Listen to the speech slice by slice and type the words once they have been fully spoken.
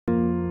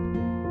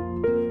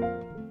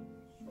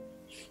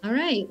All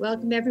right,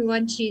 welcome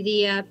everyone to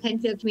the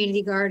Penfield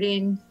Community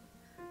Garden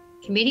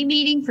Committee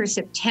meeting for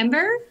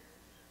September.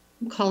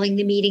 I'm calling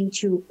the meeting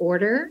to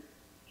order,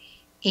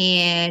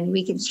 and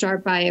we can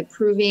start by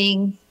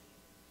approving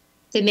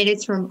the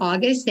minutes from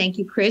August. Thank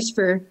you, Chris,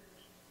 for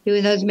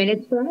doing those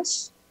minutes for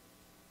us.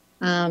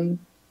 Anybody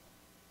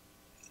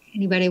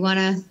want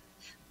to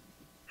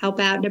help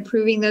out in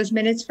approving those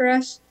minutes for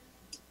us?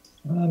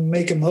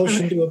 Make a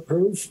motion to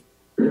approve.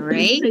 All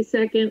right. I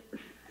second.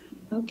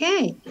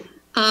 Okay.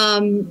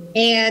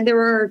 And there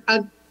were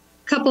a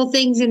couple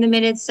things in the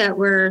minutes that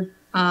were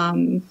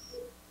action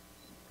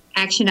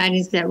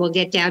items that we'll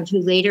get down to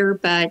later,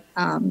 but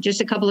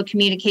just a couple of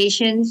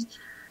communications.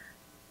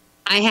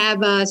 I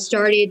have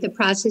started the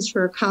process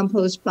for a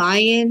compost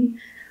buy-in.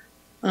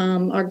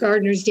 Our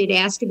gardeners did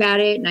ask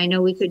about it, and I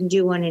know we couldn't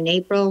do one in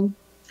April.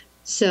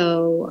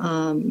 So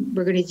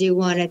we're going to do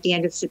one at the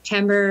end of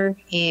September,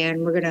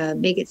 and we're going to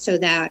make it so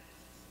that,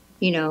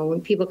 you know, when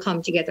people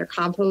come to get their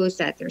compost,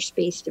 that they're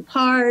spaced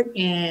apart.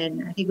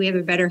 And I think we have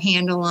a better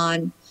handle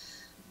on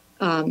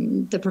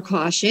the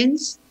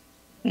precautions.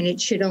 And it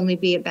should only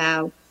be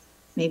about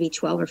maybe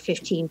 12 or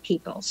 15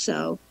 people.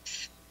 So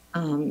it's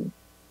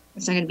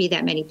not going to be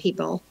that many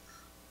people.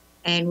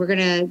 And we're going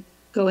to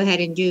go ahead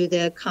and do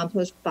the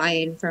compost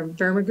buy-in from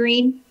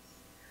Vermigreen.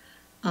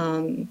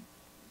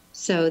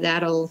 So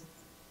that'll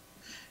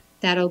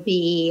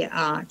be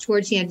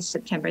towards the end of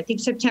September. I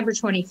think September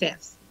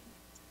 25th.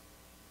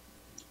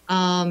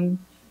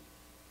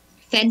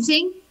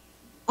 Fencing,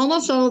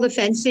 almost all the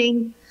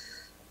fencing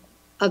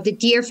of the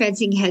deer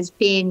fencing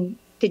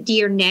the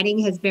deer netting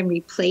has been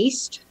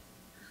replaced.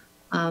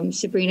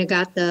 Sabrina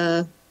got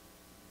the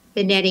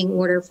netting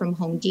order from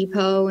Home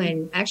Depot,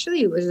 and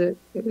actually it was a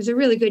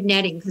really good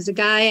netting, because the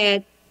guy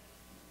at, I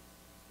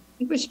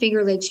think it was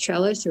Finger Lakes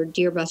Trellis or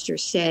Deer Buster,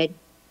 said,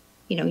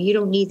 you know, you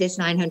don't need this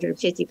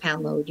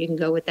 950-pound load. You can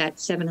go with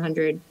that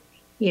 700,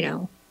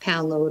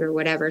 pound load or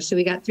whatever. So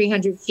we got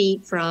 300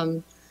 feet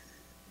from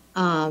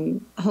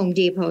Home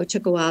Depot. It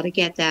took a while to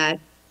get that.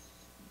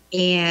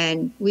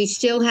 And we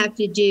still have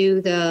to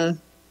do the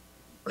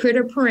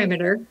critter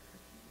perimeter,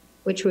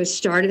 which was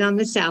started on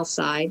the south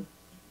side.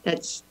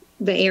 That's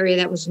the area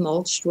that was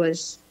mulched,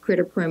 was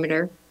critter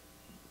perimeter.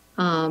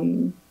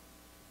 The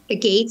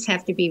gates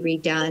have to be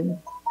redone.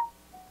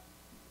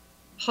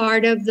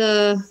 Part of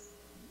the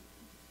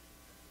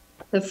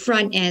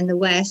front end, the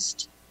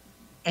west,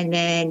 and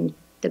then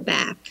the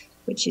back,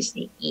 which is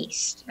the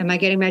east. Am I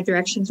getting my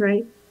directions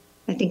right?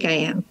 I think I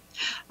am.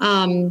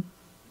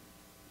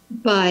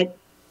 But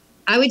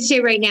I would say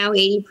right now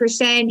 80%,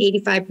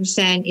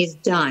 85% is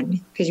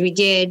done, because we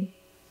did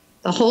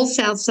the whole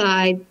south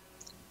side,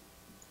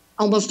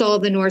 almost all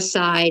of the north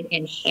side,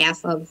 and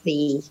half of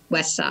the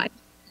west side.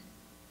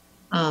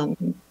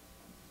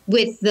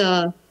 With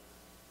the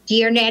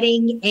deer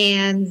netting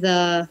and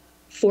the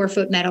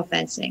 4-foot metal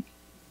fencing.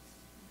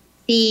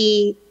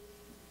 The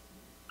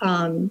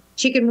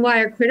chicken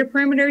wire critter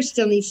perimeter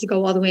still needs to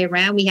go all the way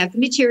around. We have the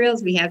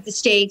materials, we have the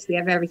stakes, we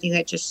have everything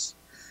that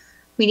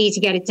we need to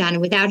get it done.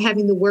 And without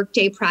having the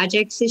workday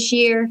projects this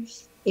year,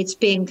 it's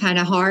been kind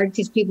of hard,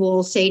 because people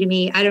will say to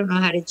me, I don't know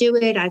how to do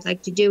it. I'd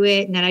like to do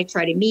it. And then I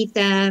try to meet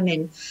them.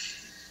 And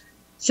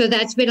so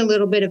that's been a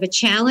little bit of a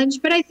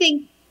challenge, but I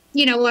think,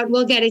 you know what,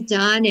 we'll get it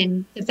done.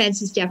 And the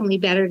fence is definitely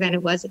better than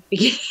it was at the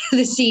beginning of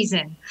the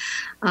season.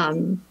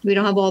 We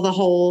don't have all the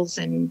holes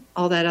and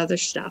all that other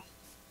stuff.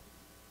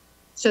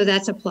 So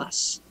that's a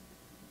plus.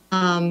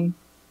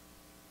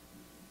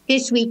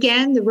 This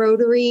weekend, the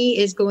Rotary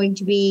is going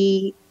to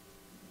be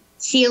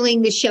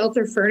sealing the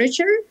shelter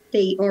furniture.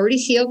 They already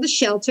sealed the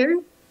shelter.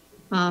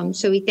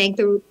 So we thank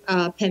the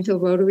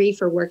Penfield Rotary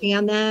for working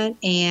on that.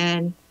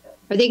 And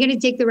are they going to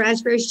dig the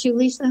raspberries too,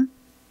 Lisa?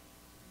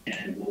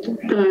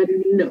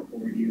 No.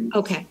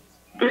 Okay.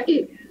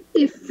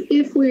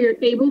 If we're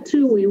able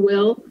to, we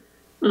will.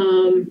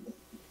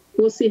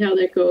 We'll see how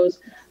that goes.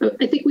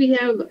 I think we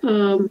have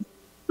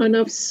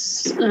enough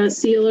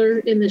sealer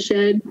in the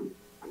shed,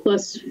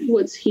 plus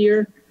what's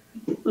here.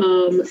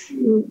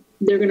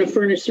 They're going to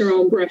furnish their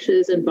own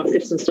brushes and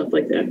buckets and stuff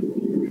like that.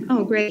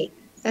 Oh, great.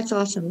 That's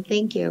awesome.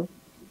 Thank you.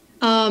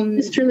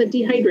 Let's turn the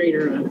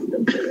dehydrator on.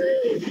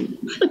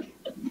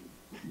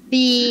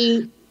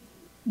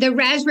 The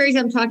raspberries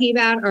I'm talking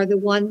about are the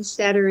ones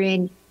that are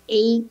in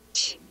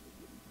 8B,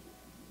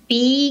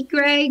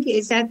 Greg?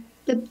 Is that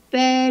the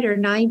bed, or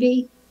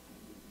 9B?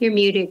 You're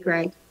muted,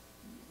 Greg.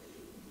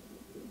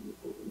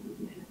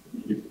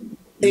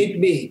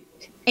 8B.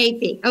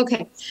 8B.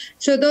 Okay.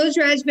 So those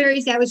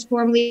raspberries, that was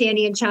formerly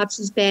Sandy and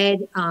Chops'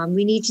 bed.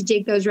 We need to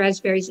dig those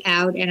raspberries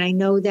out. And I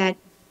know that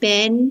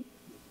Ben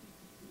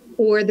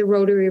or the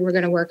Rotary were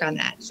going to work on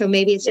that. So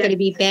maybe it's going to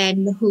be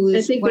Ben,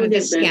 who's one of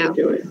the scouts.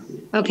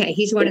 Okay.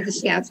 He's one of the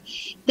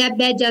scouts. That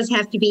bed does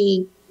have to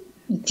be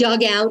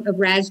dug out of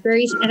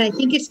raspberries. And I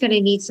think it's going to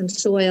need some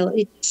soil.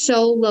 It's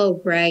so low,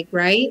 Greg,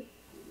 right?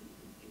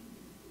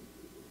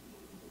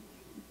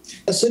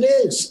 Yes, it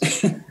is.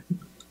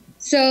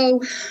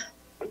 So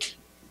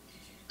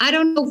I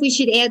don't know if we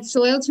should add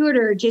soil to it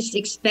or just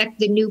expect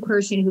the new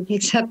person who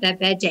picks up that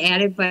bed to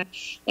add it. But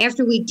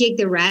after we dig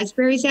the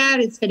raspberries out,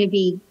 it's going to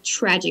be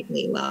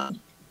tragically low.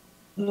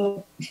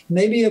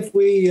 Maybe if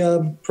we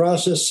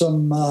process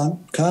some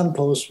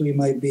compost, we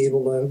might be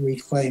able to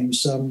reclaim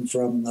some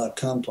from the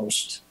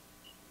compost.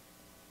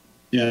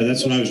 Yeah,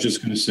 that's what I was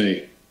just going to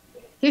say.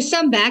 There's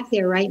some back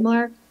there, right,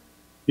 Mark?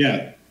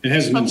 Yeah, it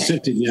hasn't been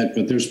sifted yet,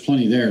 but there's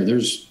plenty there.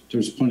 There's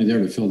plenty there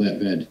to fill that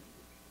bed.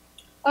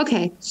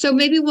 Okay, so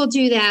maybe we'll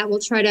do that. We'll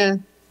try to,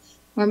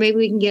 or maybe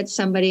we can get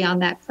somebody on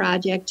that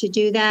project to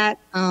do that.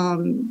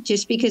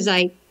 Just because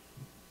I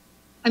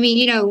mean,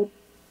 you know,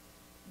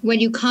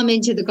 when you come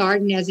into the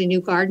garden as a new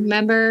garden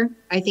member,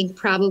 I think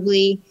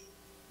probably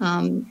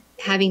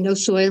having no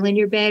soil in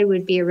your bed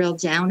would be a real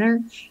downer.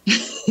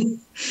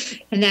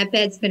 And that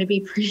bed's going to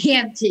be pretty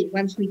empty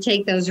once we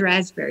take those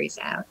raspberries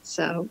out.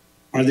 So,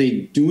 are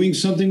they doing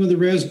something with the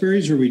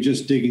raspberries, or are we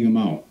just digging them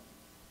out?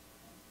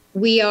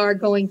 We are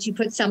going to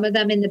put some of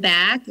them in the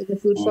back of the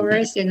food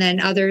forest, and then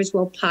others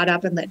will pot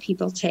up and let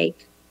people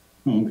take.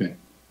 Oh, okay.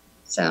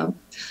 So,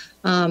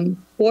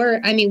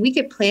 or, I mean, we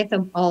could plant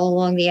them all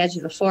along the edge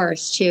of the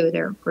forest too.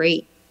 They're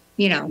great,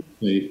 you know.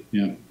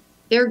 Yeah.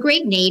 They're a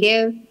great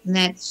native, and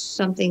that's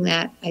something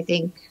that I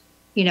think,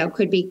 you know,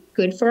 could be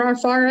good for our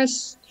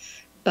forests,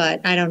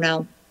 but I don't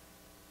know.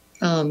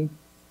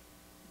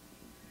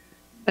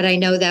 But I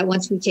know that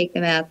once we take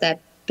them out, that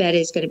bed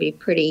is going to be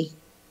pretty,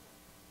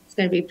 it's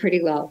going to be pretty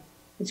low.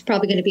 It's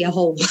probably going to be a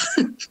hole.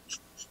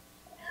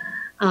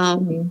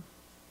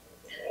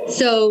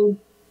 So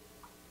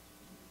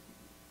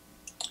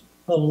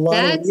a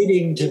lot of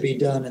weeding to be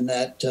done in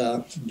that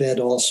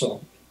bed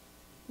also.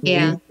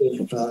 Yeah.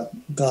 Weeds have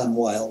gone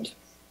wild.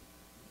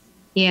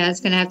 Yeah, it's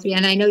going to have to be.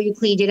 And I know you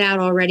cleaned it out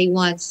already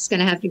once. It's going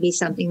to have to be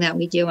something that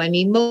we do. I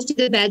mean, most of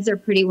the beds are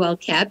pretty well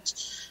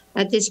kept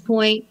at this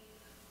point.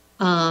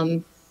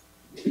 You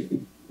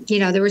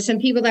know, there were some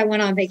people that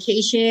went on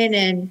vacation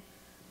and,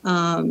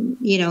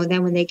 you know,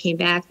 then when they came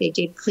back, they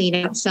did clean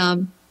up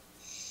some.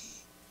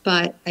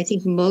 But I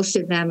think most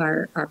of them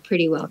are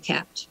pretty well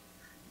kept.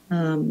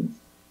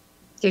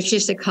 There's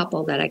just a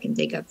couple that I can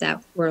think of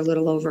that were a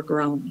little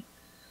overgrown.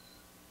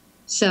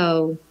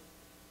 So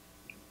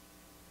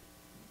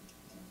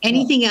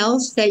anything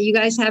else that you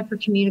guys have for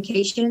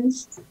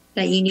communications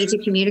that you need to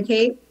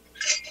communicate?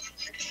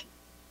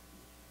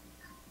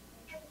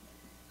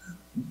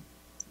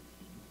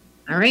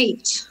 All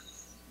right.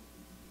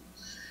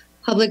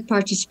 Public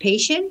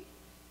participation?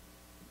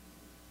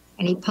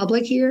 Any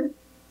public here?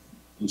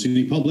 Don't see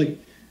any public.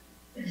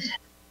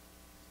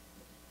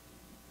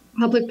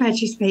 Public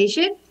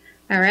participation?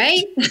 All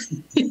right.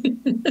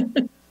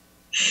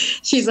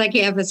 She's like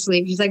half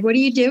asleep. She's like, what are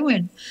you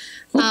doing?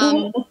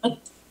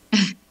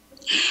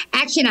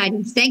 Action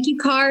items, thank you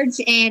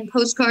cards and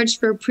postcards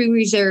for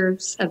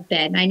pre-reserves of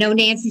bed. And I know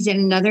Nancy's in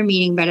another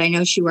meeting, but I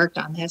know she worked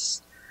on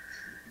this.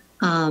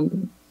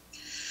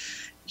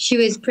 She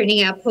was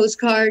printing out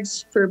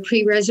postcards for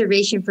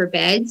pre-reservation for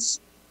beds.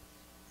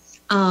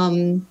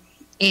 And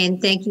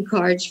thank you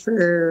cards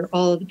for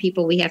all of the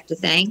people we have to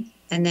thank.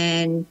 And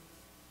then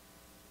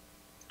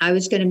I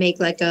was going to make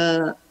like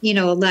a, you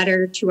know, a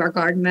letter to our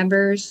garden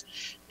members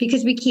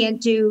because we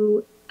can't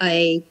do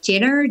a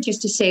dinner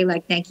just to say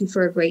like, thank you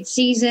for a great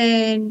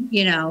season,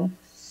 you know.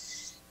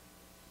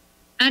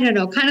 I don't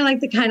know, kind of like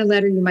the kind of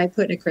letter you might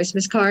put in a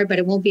Christmas card, but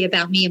it won't be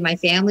about me and my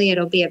family.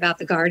 It'll be about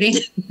the garden.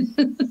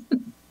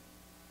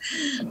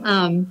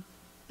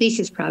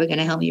 Lisa's probably going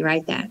to help me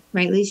write that.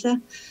 Right, Lisa?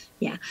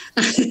 Yeah.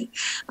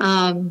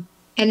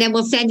 And then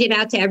we'll send it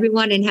out to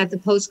everyone and have the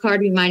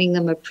postcard reminding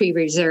them of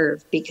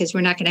pre-reserve because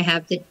we're not going to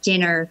have the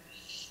dinner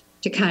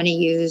to kind of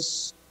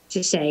use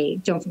to say,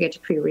 don't forget to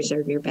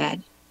pre-reserve your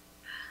bed.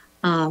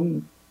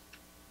 I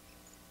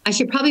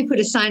should probably put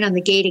a sign on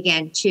the gate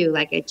again, too,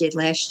 like I did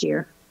last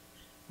year.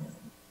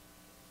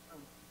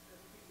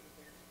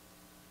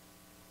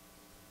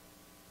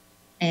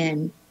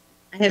 And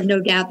I have no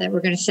doubt that we're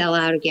going to sell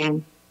out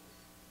again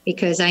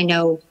because I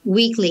know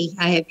weekly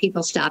I have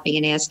people stopping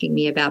and asking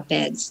me about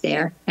beds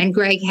there. And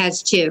Greg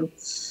has too.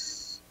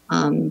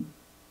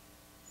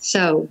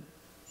 So.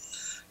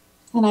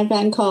 And I've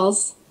gotten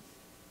calls.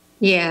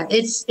 Yeah,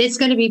 it's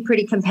going to be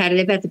pretty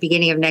competitive at the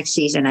beginning of next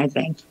season, I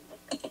think,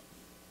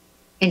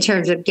 in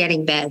terms of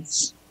getting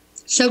beds.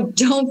 So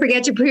don't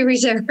forget to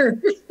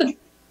pre-reserve.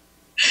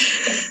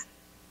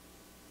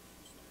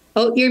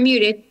 Oh, you're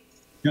muted.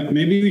 Yeah,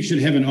 maybe we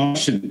should have an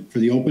auction for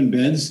the open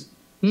beds.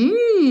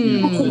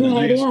 You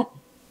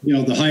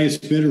know, the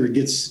highest bidder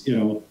gets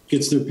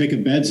their pick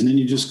of beds, and then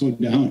you just go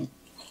down.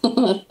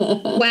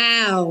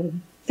 Wow,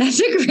 that's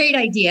a great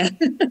idea.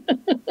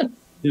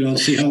 You know,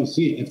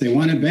 see if they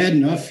want it bad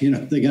enough, you know,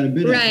 they got to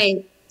bid.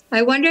 Right.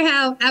 I wonder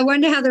how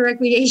the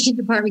recreation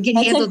department can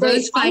handle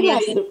those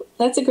finances.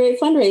 That's a great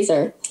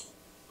fundraiser.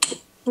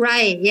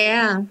 Right.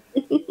 Yeah.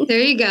 There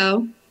you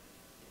go.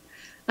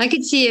 I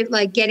could see it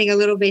like getting a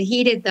little bit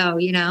heated though,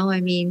 you know,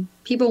 I mean,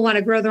 people want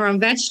to grow their own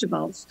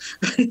vegetables.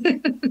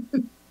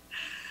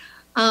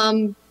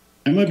 I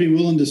might be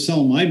willing to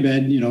sell my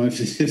bed, you know,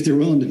 if they're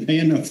willing to pay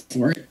enough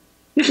for it.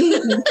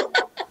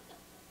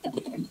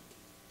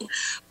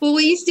 Well,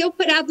 will you still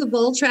put out the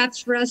vole traps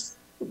for us,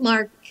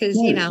 Mark? Because,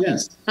 you know.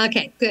 Yes.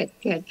 Okay, good.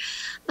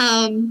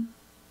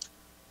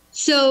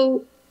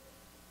 So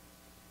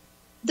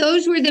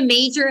those were the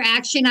major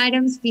action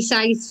items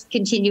besides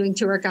continuing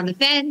to work on the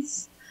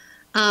fence.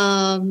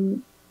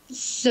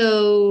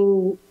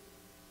 So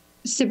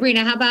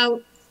Sabrina, how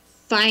about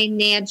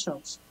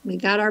financials? We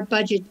got our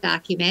budget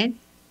document.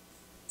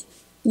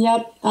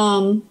 Yep.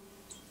 The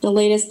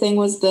latest thing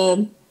was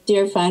the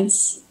deer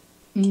fence.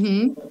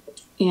 Mm-hmm.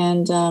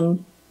 And I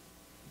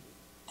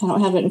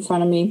don't have it in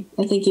front of me.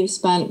 I think you've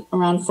spent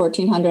around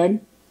 $1,400.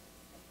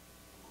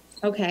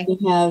 Okay.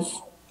 You have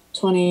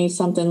 20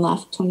 something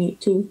left,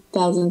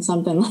 22,000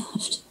 something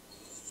left.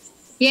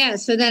 Yeah.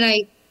 So then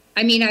I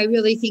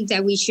really think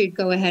that we should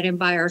go ahead and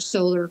buy our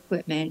solar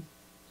equipment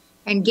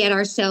and get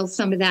ourselves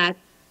some of that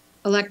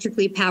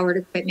electrically powered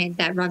equipment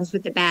that runs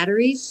with the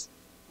batteries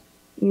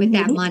with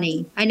that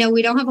money. I know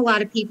we don't have a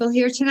lot of people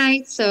here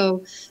tonight,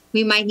 so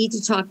we might need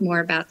to talk more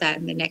about that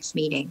in the next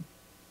meeting,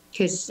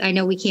 because I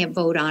know we can't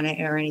vote on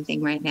it or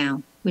anything right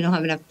now. We don't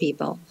have enough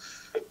people.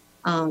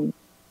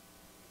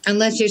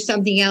 Unless there's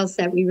something else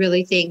that we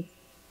really think.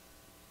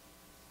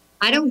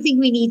 I don't think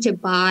we need to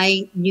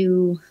buy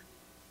new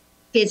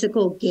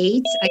physical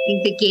gates. I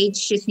think the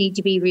gates just need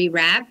to be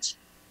rewrapped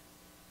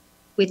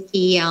with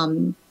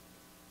the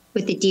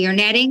deer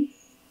netting.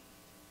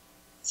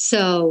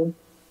 So,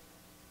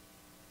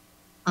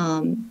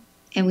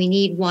 and we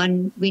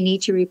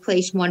need to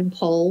replace one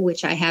pole,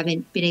 which I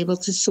haven't been able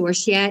to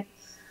source yet,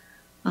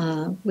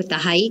 with the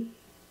height.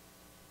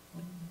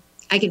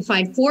 I can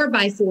find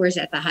 4x4s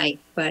at the height,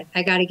 but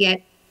I got to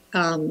get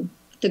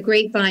the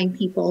grapevine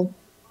people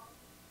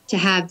to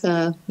have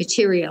the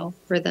material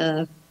for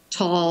the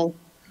tall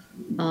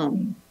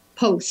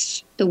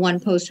post, the one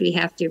post we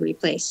have to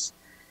replace.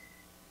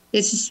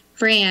 This is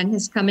Fran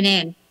is coming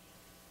in.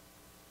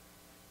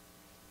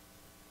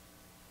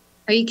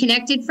 Are you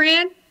connected,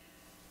 Fran?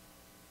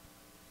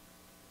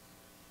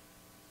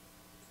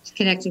 It's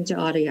connecting to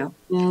audio.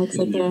 Yeah, looks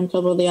like they're in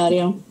trouble with the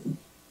audio.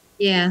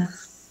 Yeah.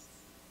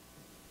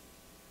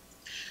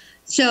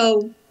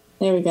 So.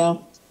 There we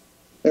go.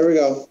 There we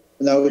go.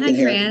 Now we can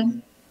hear.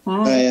 Fran.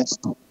 Hi.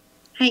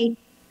 Hi.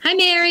 Hi,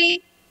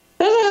 Mary.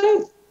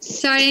 Hello.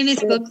 Sorry I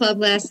missed book club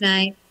last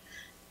night.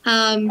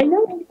 I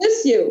know I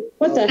miss you.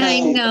 What the hell?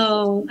 I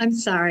know. I'm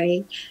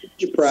sorry.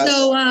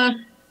 So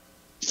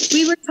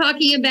we were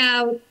talking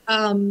about,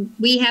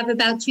 we have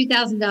about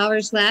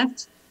 $2,000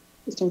 left.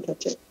 Just don't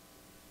touch it.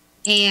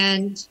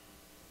 And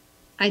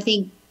I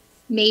think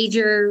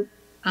major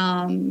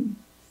money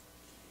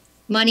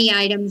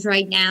items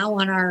right now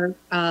on our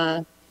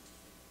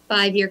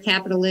 5-year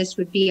capital list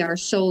would be our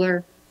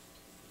solar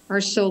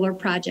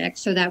project,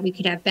 so that we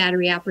could have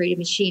battery operated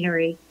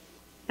machinery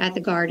at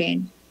the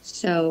garden.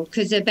 So,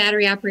 because the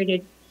battery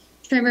operated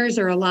trimmers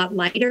are a lot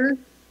lighter,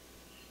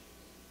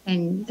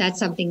 and that's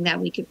something that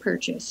we could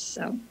purchase.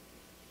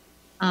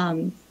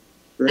 I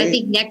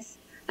think next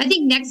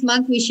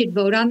month we should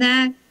vote on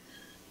that.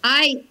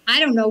 I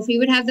don't know if we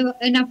would have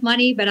enough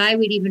money, but I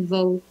would even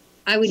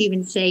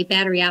say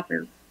battery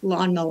operated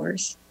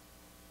lawnmowers,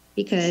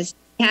 because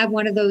I have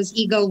one of those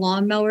Ego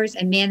lawnmowers,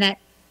 and man, I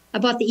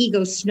bought the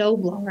Ego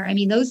snowblower. I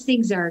mean, those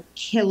things are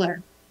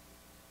killer.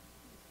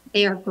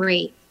 They are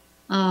great.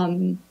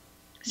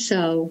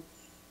 So.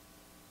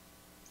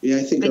 Yeah,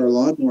 I think our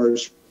lawnmower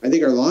is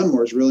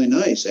really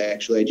nice,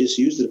 actually. I just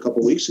used it a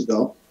couple weeks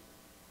ago.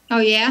 Oh,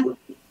 yeah?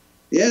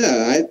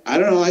 Yeah, I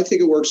don't know. I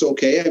think it works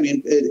okay. I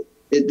mean,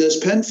 does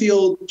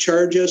Penfield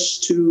charge us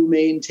to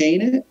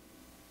maintain it?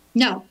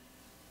 No.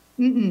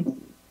 Mm-mm.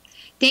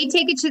 They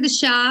take it to the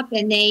shop,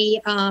 and they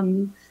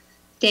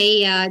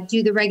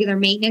do the regular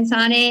maintenance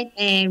on it,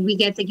 and we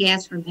get the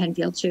gas from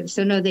Penfield too.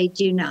 So no, they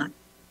do not.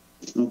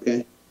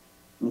 Okay.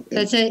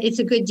 It's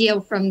a good deal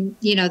from,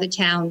 the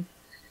town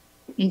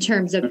in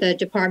terms of the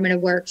Department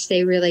of Works.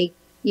 They really,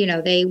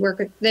 they work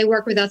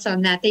with us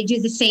on that. They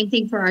do the same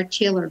thing for our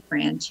tiller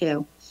brand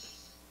too.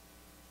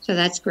 So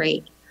that's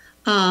great.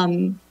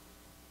 I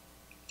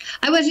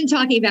wasn't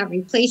talking about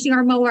replacing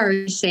our mower.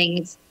 I was saying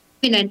it's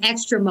been an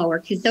extra mower,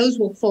 because those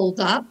will fold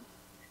up.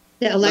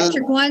 The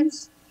electric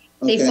ones,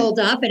 they fold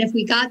up. And if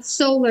we got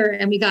solar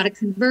and we got a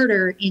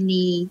converter in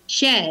the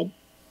shed,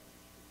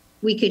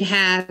 we could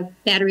have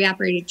battery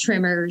operated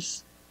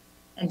trimmers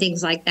and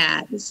things like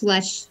that. It's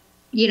less,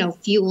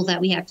 fuel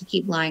that we have to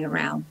keep lying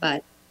around.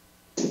 But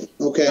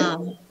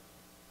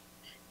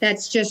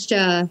that's just,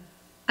 I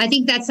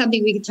think that's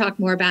something we could talk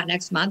more about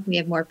next month. We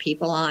have more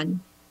people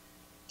on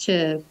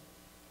to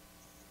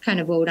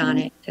kind of vote on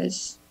it,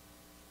 because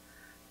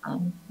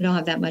we don't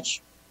have that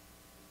much.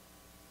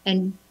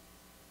 And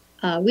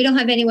we don't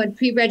have anyone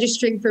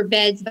pre-registering for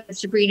beds, but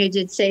Sabrina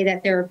did say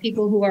that there are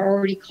people who are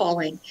already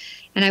calling.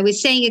 And I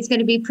was saying it's going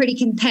to be pretty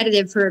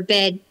competitive for a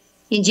bed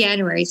in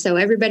January. So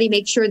everybody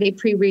make sure they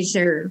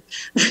pre-reserve.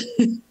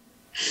 Can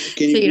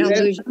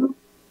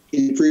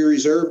you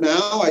pre-reserve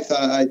now? I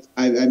thought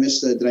I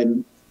missed it.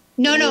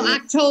 No,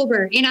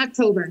 October. In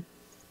October.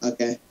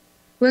 Okay.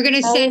 We're going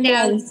to send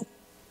out.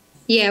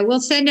 Yeah,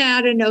 we'll send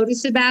out a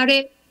notice about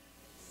it.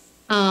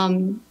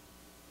 We're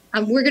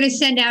going to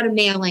send out a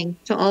mailing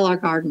to all our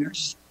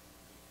gardeners.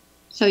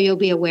 So you'll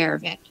be aware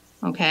of it,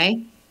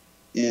 okay?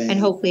 Yeah. And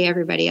hopefully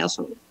everybody else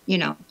will,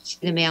 see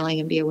the mailing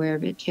and be aware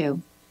of it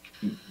too.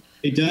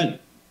 Hey, Dad,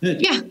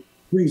 that Yeah.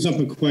 brings up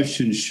a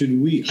question.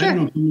 Should we, Sure. I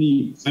don't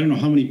know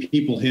how many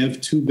people have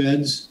 2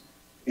 beds,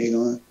 Hang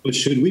on. but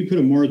should we put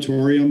a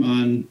moratorium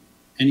on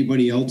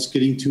anybody else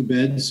getting 2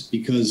 beds?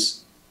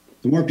 Because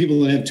the more people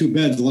that have 2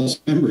 beds, the less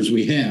members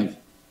we have.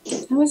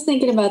 I was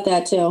thinking about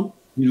that too.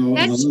 And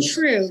That's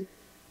true.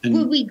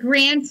 Would we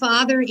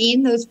grandfather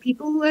in those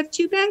people who have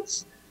 2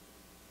 beds?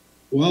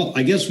 Well,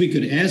 I guess we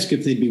could ask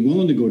if they'd be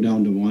willing to go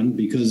down to 1,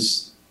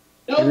 because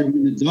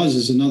everyone that does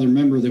is another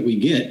member that we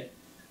get.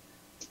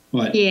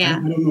 But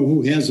Yeah. I don't know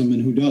who has them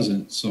and who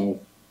doesn't. So,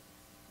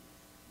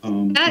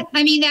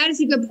 That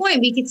is a good point.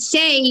 We could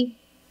say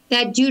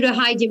that due to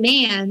high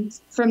demand,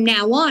 from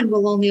now on,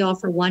 we'll only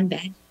offer 1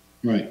 bed.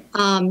 right.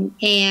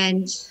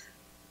 And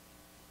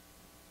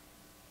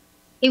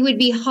it would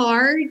be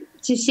hard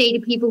to say to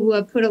people who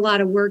have put a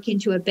lot of work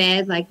into a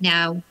bed, like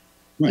now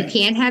Right. you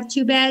can't have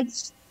 2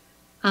 beds.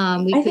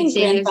 I think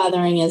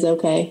grandfathering is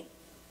okay.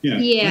 Yeah.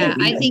 Yeah,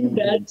 I think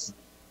Beds.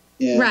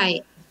 Yeah.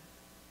 right.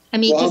 I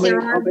mean, Well,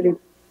 because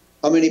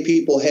how many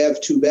people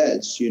have 2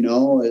 beds?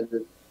 Is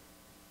it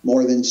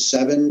more than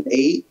 7,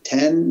 8,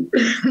 10?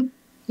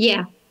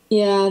 yeah,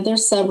 Yeah,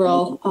 there's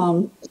several.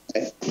 I'm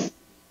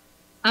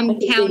I can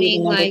give you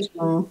counting the number like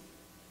tomorrow.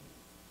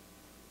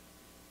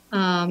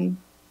 well,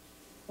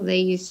 they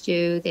used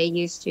to.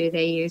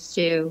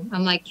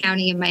 I'm like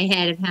counting in my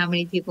head of how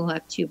many people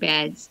have 2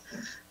 beds.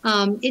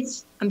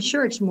 I'm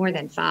sure it's more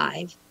than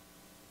 5.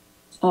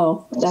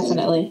 Oh,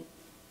 definitely.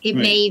 It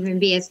Right. may even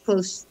be as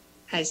close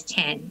as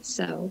 10.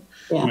 So,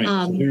 Yeah.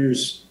 Right.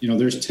 So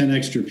there's 10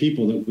 extra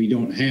people that we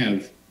don't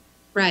have.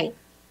 right.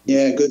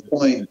 Yeah, good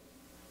point.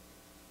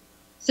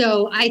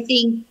 So I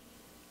think,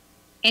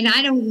 and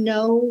I don't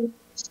know,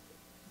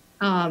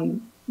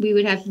 we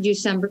would have to do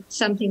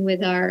something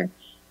with our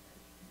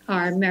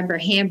member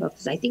handbook,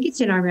 because I think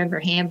it's in our member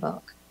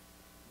handbook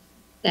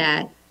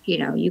that,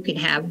 you can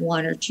have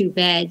 1 or 2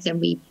 beds, and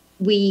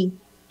we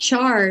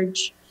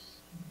charge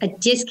a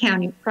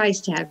discounted price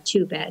to have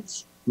 2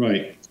 beds.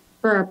 Right.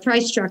 For our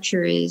price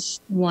structure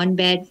is 1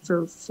 bed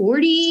for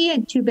 $40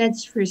 and 2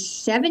 beds for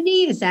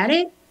 $70. Is that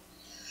it?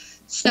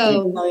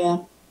 So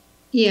Oh,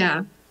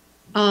 yeah.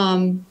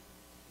 yeah.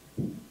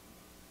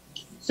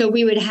 So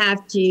we would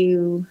have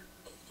to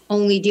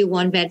only do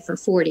 1 bed for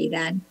 $40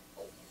 then,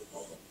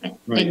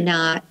 Right. and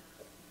not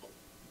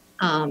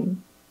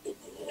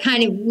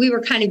we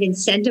were kind of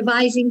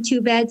incentivizing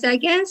 2 beds, I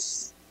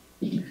guess,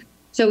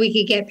 so we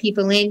could get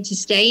people in to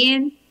stay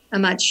in.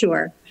 I'm not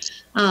sure.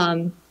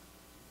 But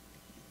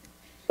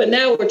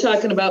now we're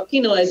talking about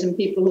penalizing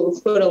people who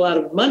have put a lot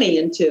of money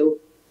into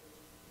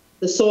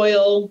the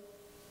soil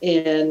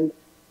and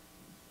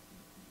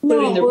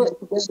putting their work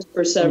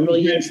for several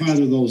years.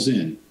 Grandfather those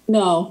in.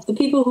 No, the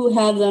people who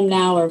have them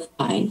now are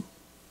fine.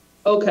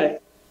 Okay.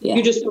 Yeah.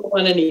 You just don't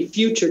want any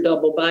future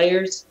double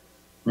buyers?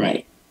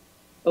 Right.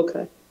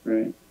 Okay.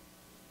 Right.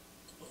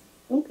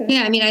 Okay.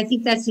 Yeah, I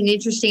think that's an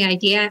interesting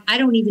idea. I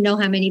don't even know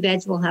how many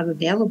beds we'll have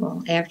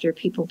available after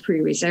people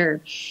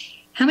pre-reserve.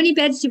 How many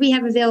beds do we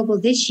have available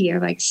this year?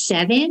 Like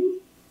 7?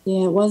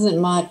 Yeah, it wasn't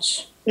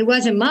much. It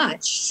wasn't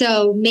much.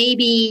 So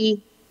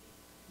maybe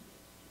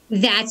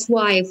that's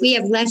why if we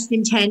have less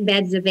than 10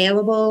 beds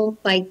available,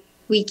 like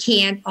we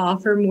can't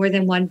offer more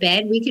than 1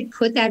 bed, we could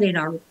put that in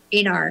our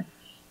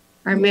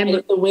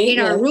member, The wait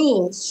in our list.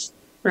 rules,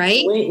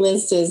 right? The wait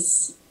list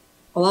is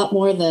a lot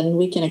more than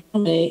we can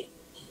accommodate.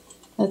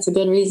 That's a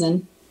good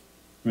reason.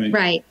 Right.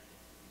 Right.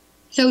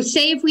 So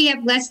say if we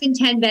have less than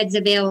 10 beds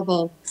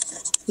available,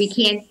 we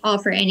can't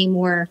offer any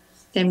more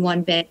than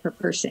 1 bed per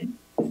person.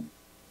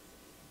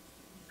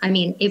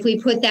 If we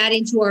put that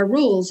into our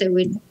rules,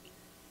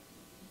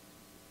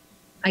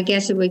 I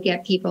guess it would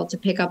get people to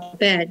pick up a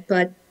bed,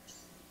 but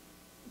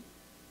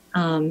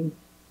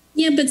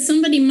yeah, but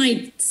somebody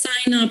might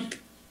sign up,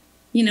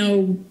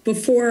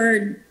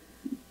 before,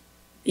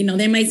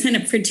 they might sign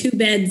up for 2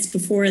 beds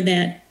before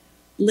that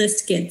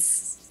list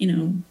gets,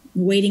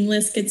 waiting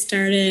list gets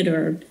started,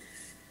 or,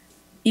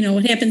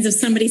 what happens if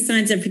somebody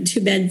signs up for 2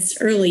 beds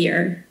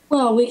earlier?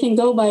 Well, we can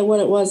go by what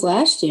it was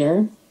last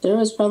year. There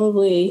was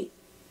probably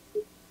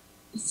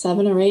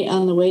 7 or 8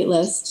 on the wait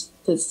list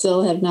that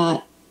still have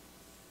not,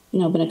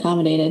 been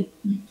accommodated.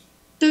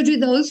 so do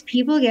those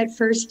people get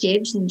first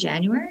dibs in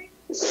January?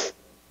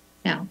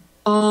 No.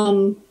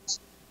 I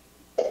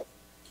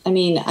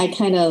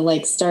kind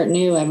of start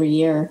new every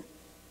year.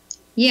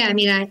 Yeah,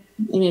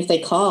 If they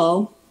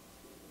call,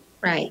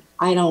 right.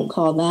 I don't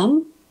call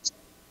them.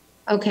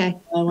 Okay.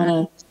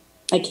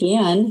 I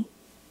can.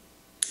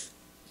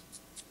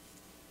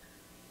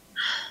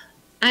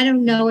 I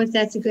don't know if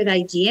that's a good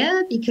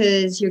idea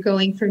because you're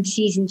going from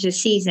season to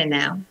season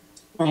now.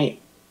 Right.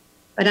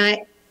 But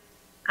I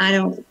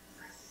don't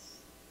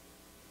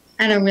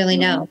really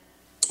know.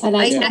 And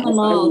I tell them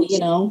all, I would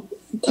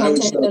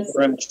contact start us.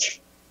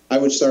 fresh. I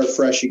would start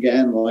fresh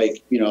again,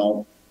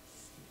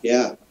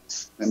 Yeah.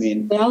 I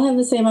mean, They all have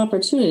the same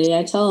opportunity.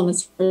 I tell them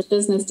it's first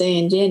business day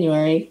in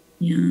January.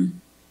 Yeah.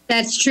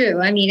 That's true.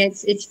 I mean,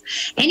 it's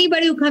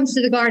anybody who comes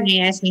to the garden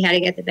and asks me how to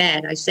get the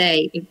bed, I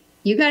say,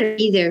 you got to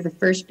be there the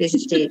first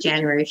business day of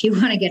January if you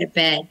want to get a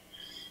bed.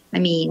 I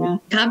mean,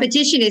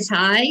 competition is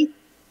high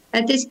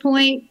at this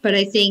point, but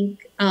I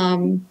think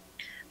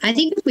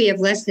if we have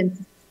less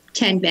than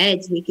 10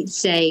 beds, we could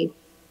say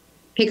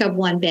pick up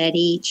one bed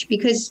each,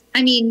 because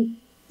I mean,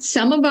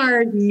 some of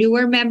our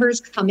newer members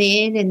come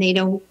in and they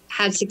don't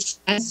have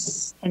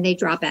success and they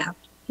drop out.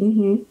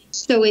 Mm-hmm.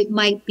 So it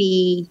might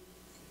be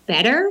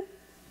better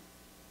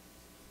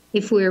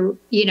if we're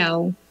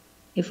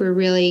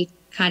really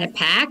kind of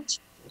packed.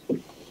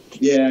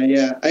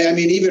 yeah. I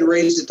mean, even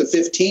raise it to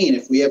 15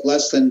 if we have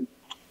less than,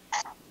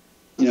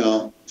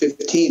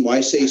 15.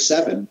 Why say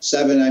 7?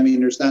 7. I mean,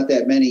 there's not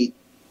that many.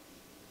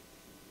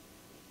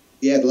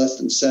 If you had less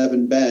than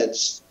 7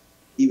 beds,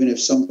 even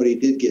if somebody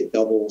did get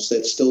doubles,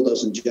 that still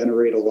doesn't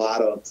generate a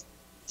lot of.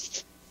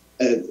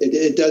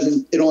 It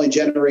doesn't. It only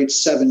generates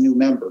 7 new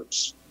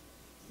members.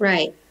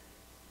 Right.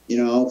 I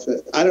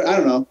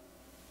don't know.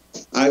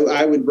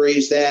 I would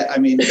raise that. I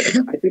mean,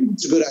 I think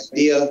it's a good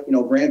idea.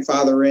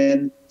 Grandfather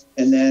in,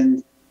 and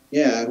then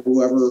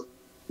whoever.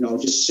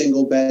 Just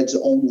single beds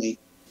only.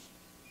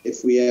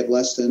 If we have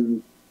less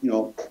than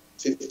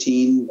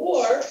 15,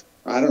 Or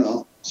I don't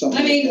know.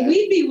 Something I mean, like that.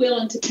 we'd be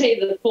willing to pay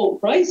the full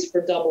price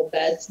for double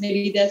beds.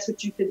 Maybe that's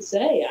what you could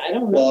say. I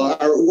don't know.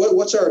 Well,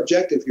 what's our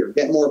objective here?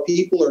 Get more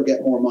people or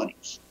get more money?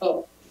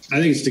 Oh, I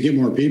think it's to get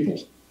more people.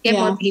 Get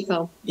Yeah. more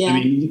people. Yeah.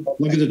 I mean,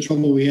 look at the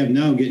trouble we have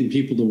now getting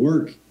people to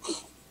work.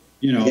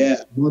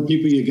 The more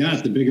people you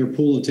got, the bigger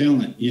pool of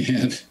talent you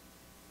have.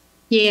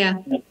 Yeah.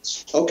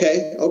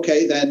 Okay.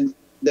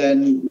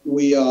 Then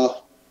we,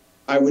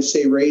 I would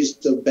say raise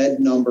the bed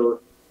number.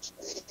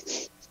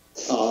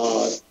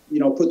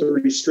 Put the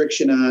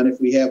restriction on if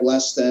we have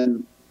less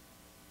than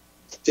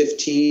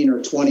 15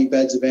 or 20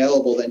 beds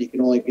available, then you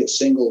can only get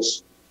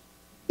singles.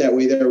 That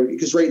way there,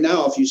 because right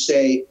now, if you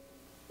say,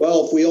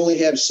 well, if we only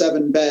have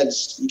 7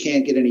 beds, you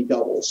can't get any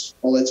doubles.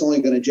 Well, that's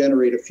only going to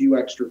generate a few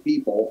extra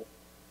people.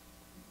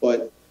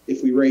 But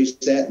if we raise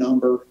that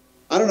number,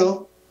 I don't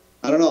know.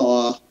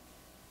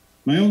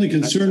 My only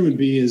concern would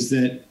be is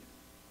that,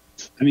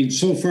 I mean,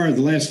 so far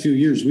the last few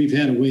years, we've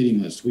had a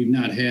waiting list. We've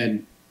not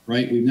had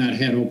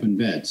open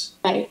beds.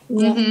 Right.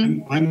 Yeah.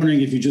 Mm-hmm. I'm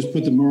wondering if you just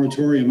put the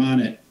moratorium on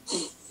it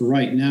for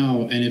right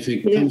now, and if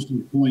it comes to a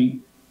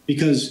point,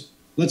 because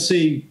let's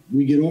say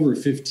we get over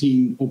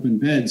 15 open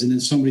beds and then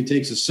somebody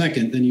takes a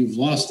second, then you've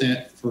lost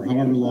that for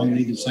however long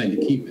they decide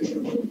to keep it.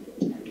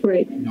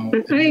 Right.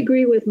 I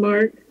agree with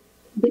Mark.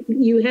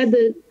 You had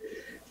the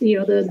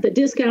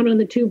discount on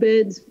the 2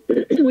 beds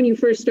when you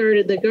first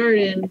started the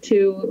garden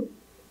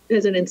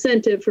as an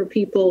incentive for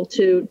people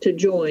to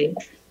join.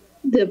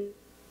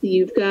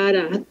 You've got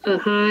a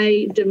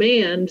high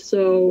demand,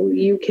 so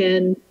you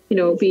can,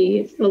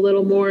 be a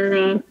little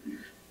more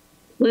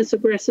less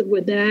aggressive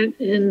with that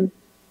and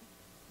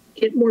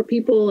get more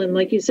people. And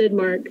like you said,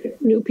 Mark,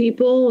 new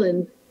people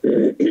and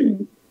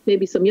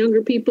maybe some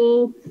younger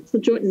people,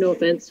 no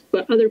offense,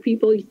 but other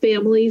people,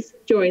 families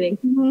joining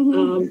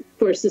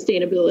for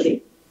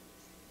sustainability.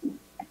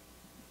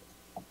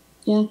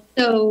 Yeah.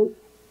 So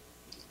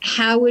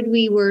how would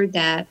we word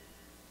that,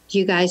 do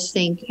you guys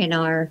think, in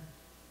our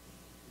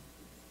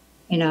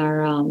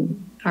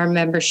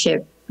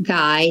membership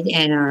guide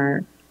and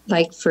our,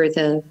 like, for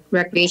the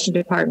recreation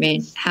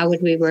department, how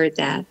would we word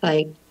that?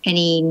 Like,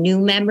 any new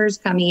members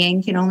coming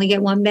in can only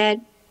get 1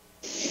 bed?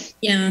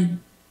 Yeah.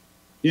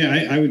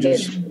 Yeah, I would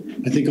just,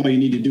 I think all you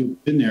need to do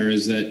in there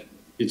is that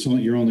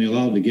you're only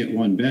allowed to get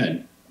 1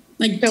 bed.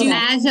 Like, So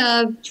as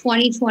of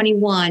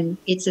 2021,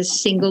 it's a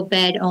single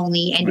bed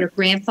only, and you're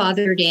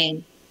grandfathered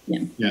in.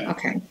 Yeah.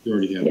 Okay. You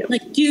already have.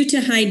 like due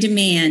to high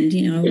demand,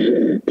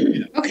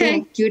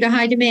 Okay. Due to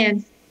high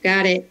demand.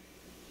 Got it.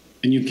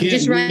 And you I'm can't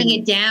just writing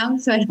it down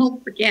so I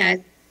don't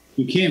forget.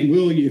 You can't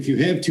will, if you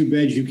have 2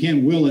 beds, you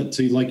can't will it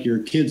to like your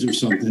kids or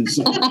something.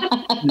 So,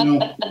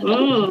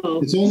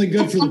 it's only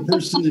good for the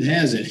person that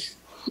has it.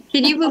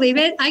 Can you believe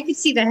it? I could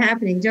see that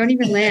happening. Don't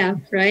even laugh,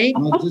 right?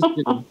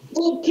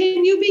 well,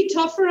 can you be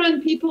tougher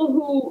on people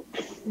who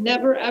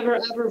never, ever,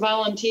 ever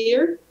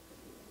volunteer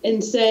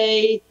and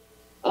say,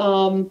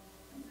 you're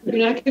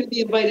not going to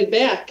be invited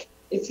back?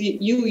 If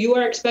you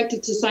are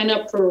expected to sign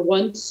up for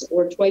once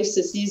or twice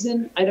a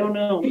season, I don't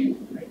know.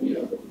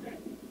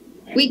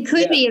 We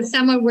could be if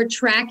someone were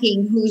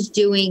tracking who's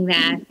doing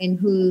that and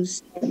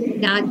who's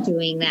not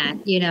doing that,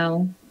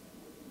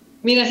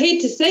 I mean, I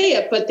hate to say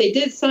it, but they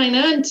did sign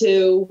on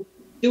to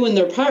doing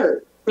their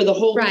part for the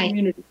whole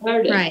community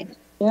garden. Right.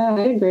 Yeah,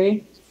 I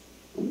agree.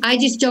 I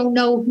just don't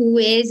know who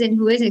is and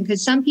who isn't,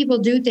 because some people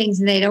do things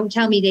and they don't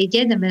tell me they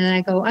did them, and then I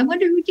go, I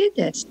wonder who did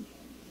this,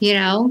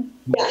 Yeah,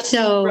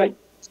 So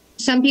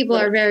some people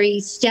are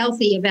very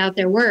stealthy about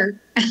their work,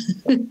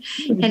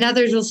 and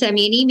others will send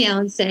me an email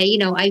and say,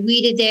 I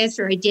weeded this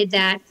or I did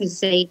that, because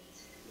they,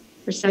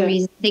 for some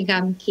reason, think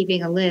I'm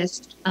keeping a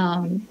list.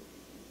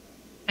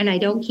 And I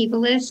don't keep a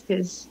list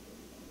because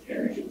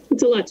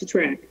it's a lot to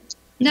track.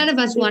 None of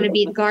us want to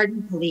be the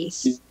garden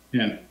police.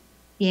 Yeah.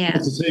 Yeah.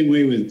 It's the same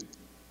way with,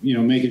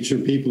 making sure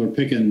people are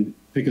picking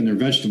their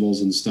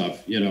vegetables and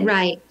stuff,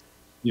 Right.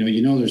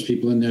 There's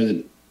people in there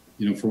that,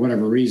 for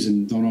whatever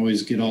reason, don't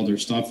always get all their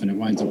stuff and it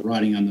winds up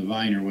rotting on the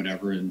vine or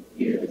whatever. And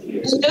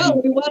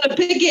no, we want to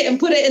pick it and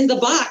put it in the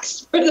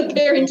box for the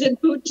Barrington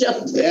food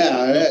shelf.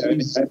 Yeah.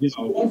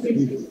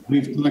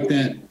 We've talked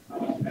that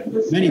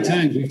many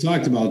times. We've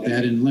talked about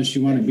that. And unless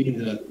you want to be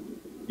the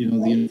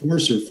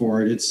enforcer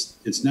for it,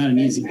 it's not an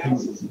easy thing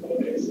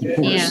to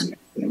enforce.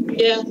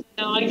 Yeah,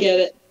 no, I get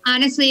it.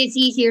 Honestly, it's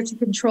easier to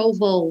control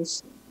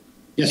voles.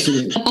 Yes,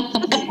 it is.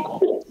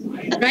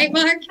 Right,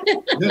 Mark?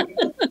 Yep.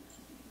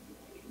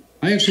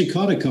 I actually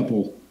caught a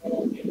couple.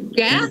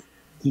 Yeah?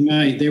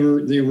 They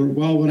were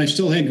when I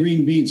still had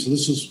green beans. So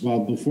this was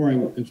before it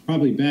was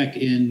probably back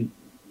in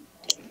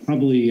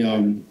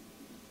was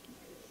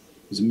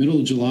it middle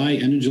of July,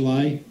 end of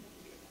July,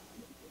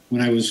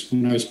 when I was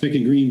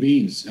picking green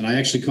beans, and I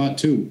actually caught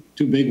two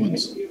big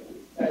ones.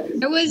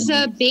 There was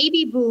a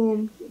baby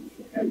boom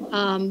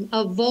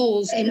of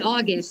voles in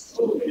August.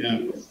 Yeah,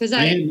 because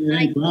I hadn't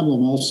had any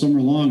problem all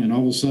summer long, and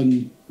all of a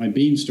sudden my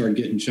beans started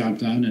getting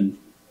chopped on, and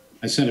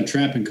I set a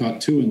trap and caught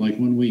two in like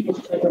 1 week.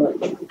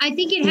 I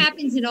think it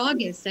happens in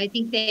August. I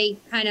think they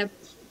kind of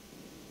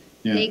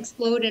they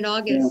explode in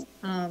August.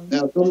 Yeah.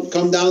 Now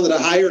come down to the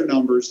higher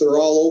numbers. They're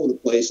all over the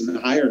place in the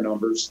higher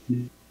numbers.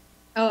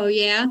 Oh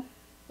yeah.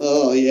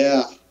 Oh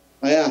yeah.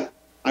 Yeah.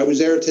 I was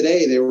there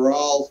today. They were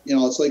all,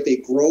 it's like they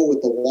grow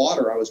with the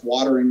water. I was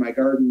watering my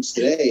gardens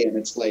today, and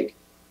it's like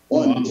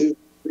 1, 2,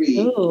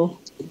 3. Oh.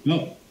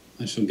 No,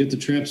 I shall get the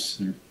traps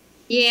there.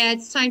 Yeah,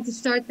 it's time to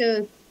start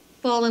the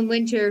fall and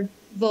winter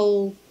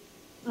vole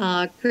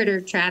critter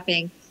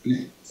trapping.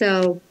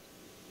 So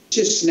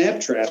just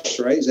snap traps,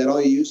 right? Is that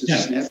all you use?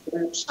 Is snap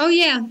traps? Oh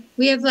yeah,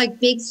 we have like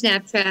big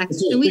snap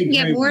traps, and we can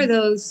get more of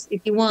those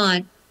if you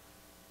want.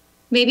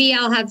 Maybe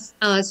I'll have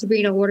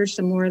Sabrina order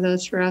some more of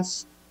those for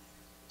us,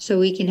 so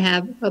we can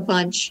have a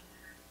bunch.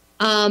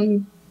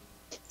 All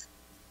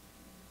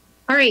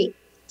right,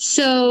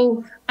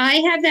 so I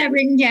have that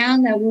written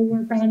down that we'll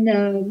work on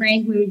the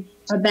language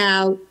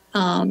about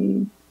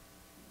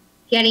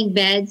getting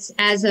beds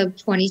as of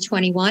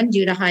 2021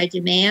 due to high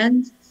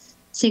demand.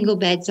 Single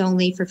beds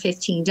only for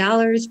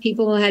 $15.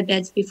 People who had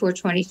beds before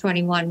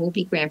 2021 will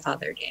be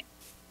grandfathered in.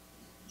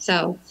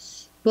 So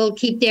we'll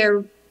keep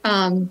their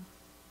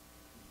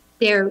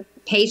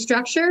pay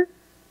structure.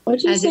 What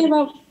did you say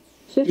about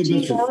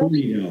 $15?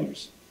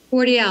 $40.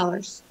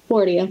 $40.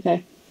 40,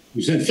 okay.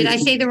 You said 50. Did I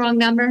say the wrong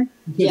number?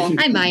 Yeah.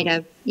 I might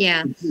have.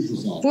 Yeah.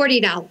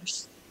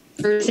 $40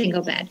 for a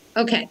single bed.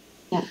 Okay.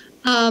 Yeah.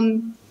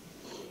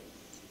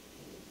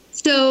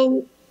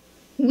 So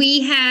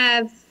we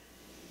have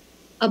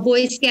a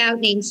Boy Scout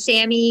named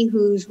Sammy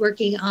who's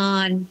working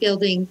on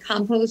building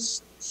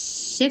compost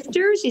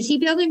sifters. Is he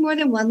building more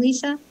than one,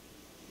 Lisa?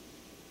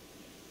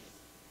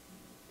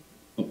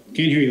 Oh,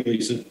 can't hear you,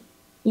 Lisa.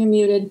 You're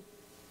muted.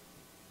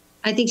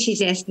 I think she's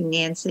asking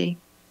Nancy.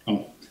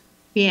 Oh.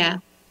 Yeah.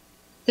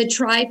 The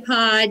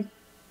tripod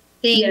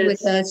thing with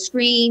the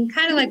screen,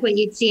 kind of like what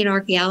you'd see an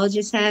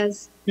archaeologist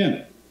has.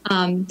 Yeah.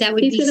 That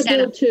would He's be going to set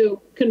build up.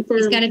 2, confirmed.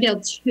 He's going to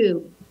build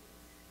 2,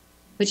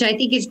 which I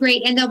think is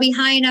great. And they'll be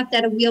high enough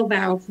that a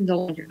wheelbarrow can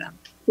go under them.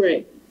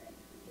 Right.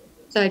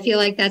 So I feel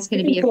like that's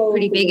going to be a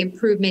pretty big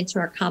improvement to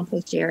our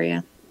compost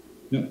area.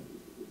 Yeah.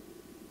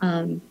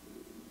 I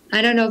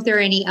don't know if there are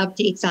any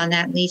updates on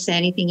that, Lisa.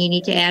 Anything you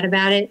need to add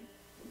about it?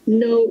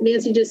 No,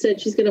 Nancy just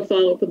said she's going to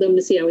follow up with him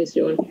to see how he's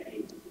doing.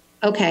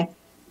 Okay.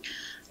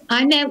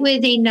 I met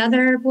with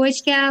another Boy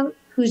Scout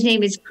whose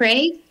name is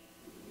Craig.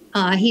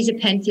 He's a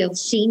Penfield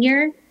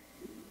senior,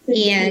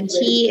 and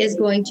he is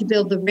going to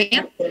build the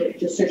ramp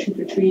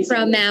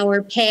from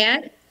our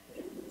pad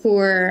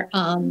for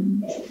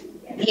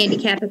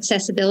handicap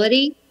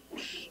accessibility.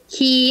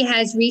 He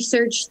has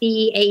researched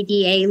the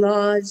ADA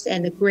laws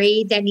and the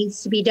grade that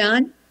needs to be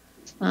done.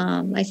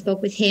 I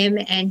spoke with him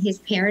and his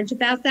parent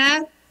about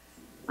that.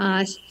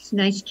 He's a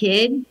nice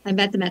kid. I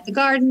met them at the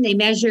garden. They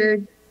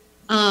measured.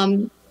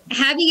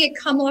 Having it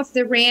come off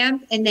the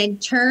ramp and then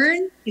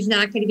turn is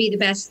not going to be the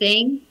best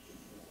thing.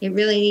 It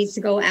really needs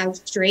to go out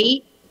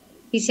straight.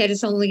 He said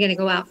it's only going to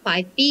go out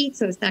 5 feet,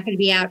 so it's not going to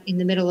be out in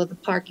the middle of the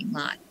parking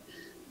lot.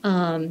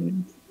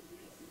 And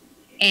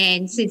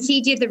since he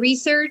did the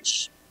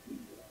research,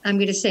 I'm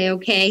going to say,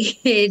 okay,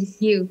 kid,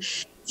 you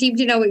seem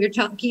to know what you're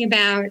talking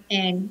about.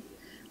 And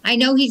I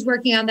know he's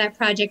working on that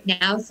project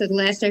now. So the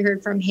last I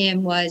heard from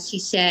him was he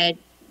said,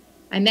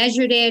 I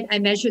measured it. I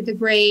measured the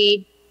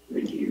grade.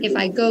 If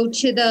I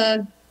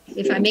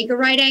make a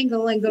right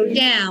angle and go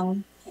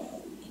down,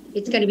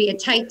 it's going to be a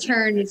tight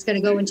turn. It's going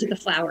to go into the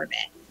flower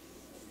bed.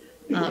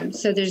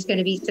 So there's going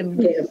to be some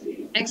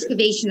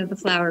excavation of the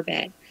flower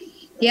bed.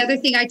 The other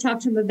thing I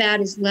talked to him about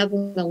is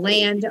leveling the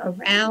land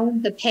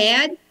around the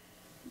pad.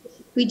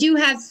 We do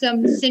have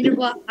some landscape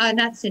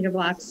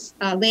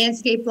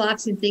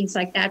blocks and things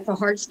like that for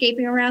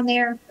hardscaping around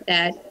there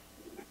that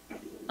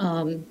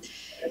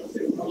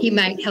he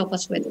might help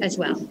us with as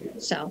well.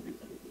 So,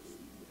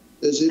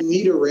 does it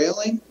need a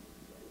railing?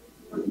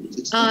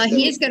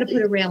 He is going to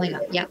put a railing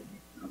up. Yeah.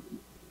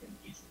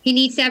 He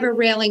needs to have a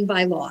railing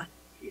by law.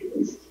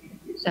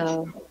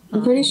 So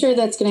I'm pretty sure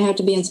that's going to have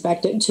to be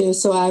inspected too.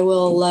 So I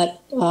will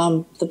let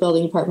the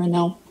building department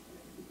know.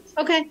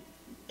 Okay.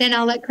 Then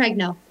I'll let Craig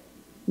know.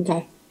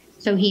 Okay.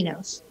 So he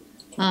knows.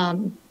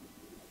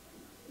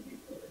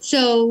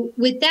 So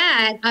with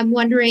that, I'm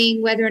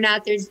wondering whether or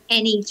not there's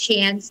any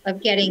chance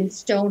of getting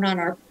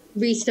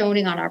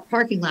restoning on our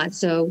parking lot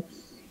so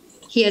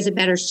he has a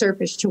better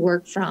surface to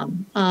work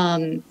from.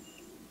 I'll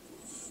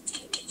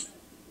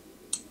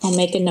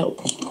make a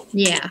note.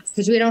 Yeah,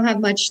 because we don't have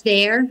much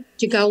there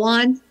to go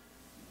on.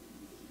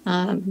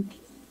 And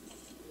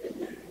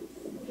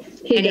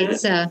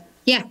it's,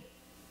 yeah.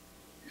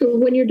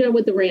 When you're done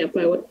with the ramp,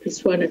 I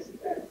just want to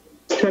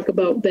talk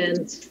about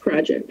Ben's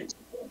project.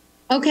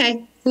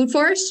 Okay, food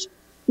forest?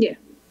 Yeah.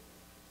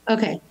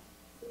 Okay,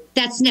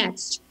 that's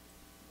next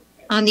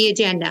on the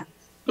agenda.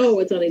 Oh,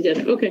 it's on the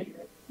agenda. Okay.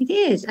 It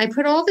is. I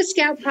put all the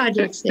scout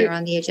projects there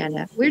on the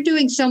agenda. We're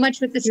doing so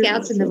much with the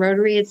scouts and the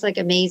Rotary. It's like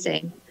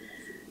amazing.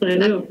 I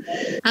know.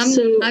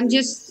 I'm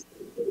just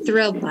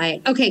thrilled by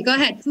it. Okay, go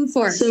ahead. Food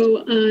forest.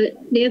 So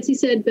Nancy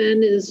said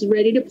Ben is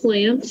ready to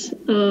plant.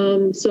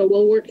 So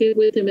we'll work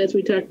with him as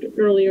we talked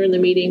earlier in the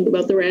meeting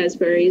about the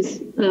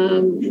raspberries.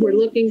 We're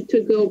looking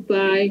to go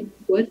by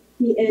what?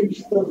 He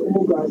edged the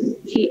whole garden.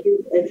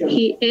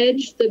 He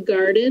edged the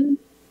garden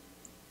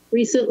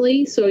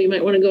recently, so you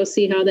might want to go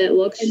see how that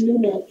looks.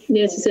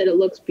 Nancy said it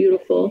looks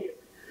beautiful.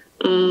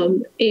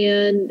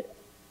 And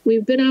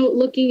we've been out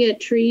looking at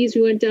trees.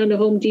 We went down to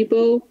Home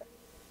Depot.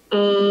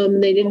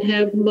 They didn't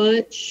have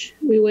much.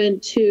 We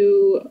went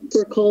to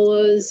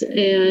Bricola's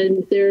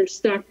and their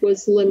stock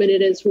was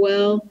limited as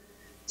well.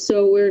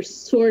 So we're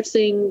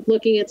sourcing,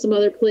 looking at some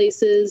other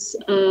places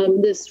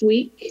this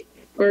week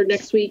or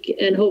next week,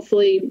 and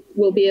hopefully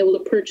we'll be able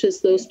to purchase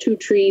those 2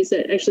 trees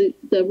that actually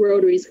the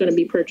Rotary is going to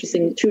be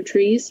purchasing 2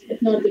 trees.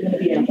 It's not going to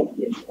be apple.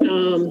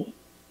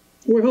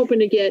 We're hoping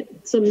to get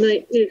some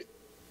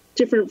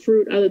different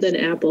fruit other than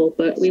apple,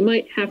 but we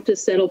might have to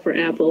settle for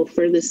apple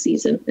for this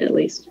season at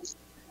least.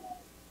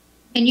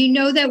 And you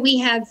know that we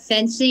have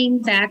fencing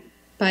back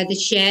by the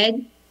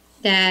shed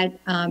that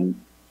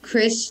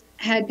Chris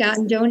had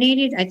gotten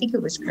donated. I think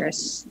it was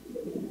Chris,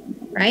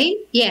 right?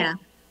 Yeah.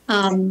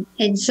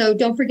 And so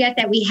don't forget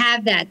that we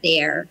have that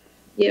there.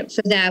 Yep.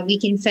 So that we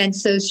can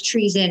fence those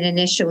trees in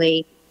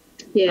initially.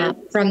 Yeah.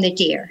 From the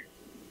deer.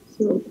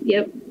 So,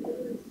 yep,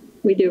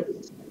 we do.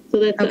 So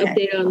that's the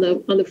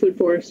update on the food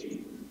forest.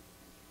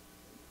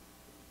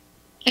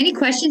 Any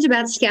questions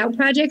about scout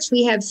projects?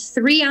 We have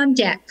 3 on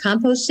deck: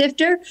 compost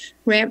sifter,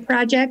 ramp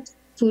project,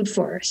 food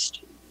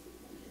forest.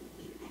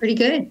 Pretty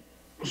good.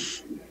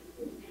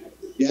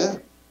 Yeah.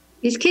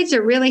 These kids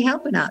are really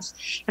helping us.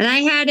 And I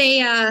had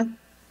a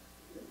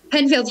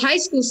Penfield High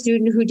School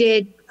student who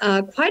did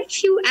quite a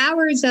few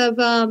hours of,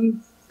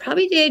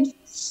 probably did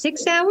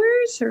 6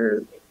 hours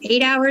or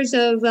 8 hours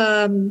of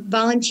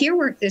volunteer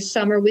work this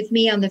summer with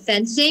me on the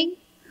fencing,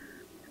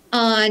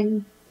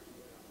 on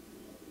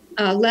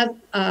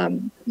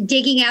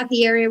digging out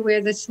the area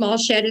where the small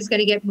shed is going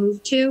to get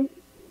moved to.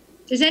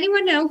 Does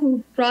anyone know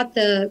who brought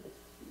the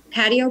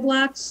patio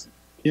blocks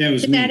Yeah, it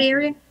was to me. that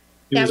area?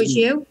 That was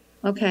you?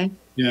 Okay.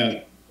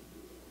 Yeah.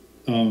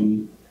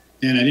 And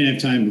I didn't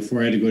have time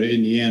before I had to go to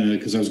Indiana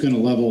because I was going to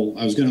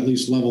at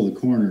least level the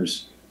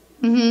corners.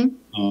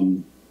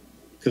 Mm-hmm.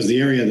 Because the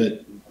area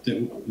that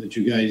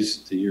you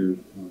guys,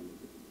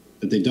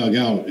 that they dug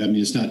out, I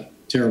mean, it's not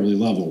terribly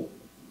level.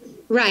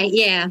 Right,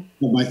 yeah.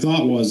 But my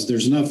thought was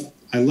there's enough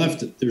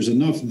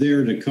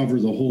there to cover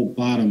the whole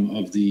bottom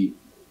of the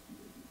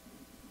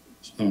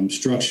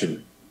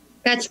structure.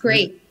 That's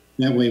great.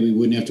 That way we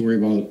wouldn't have to worry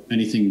about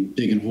anything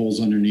digging holes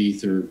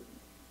underneath, or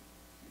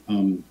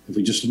if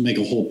we just make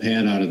a whole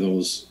pad out of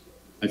those,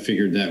 I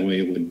figured that way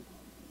it would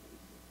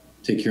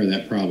take care of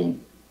that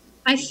problem.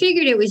 I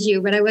figured it was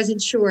you, but I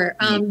wasn't sure.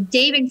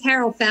 Dave and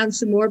Carol found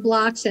some more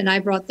blocks and I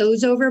brought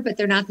those over, but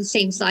they're not the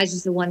same size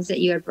as the ones that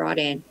you had brought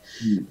in.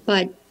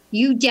 But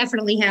you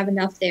definitely have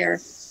enough there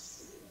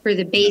for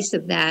the base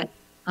of that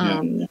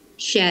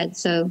shed.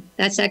 So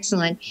that's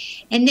excellent.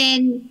 And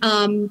then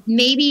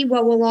maybe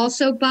what we'll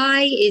also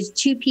buy is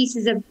 2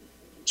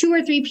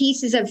 or 3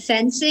 pieces of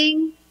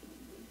fencing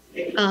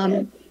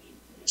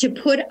to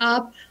put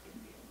up.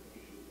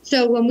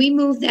 So when we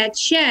move that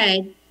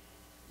shed,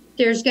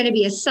 there's going to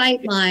be a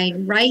sight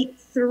line right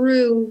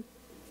through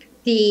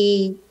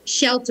the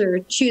shelter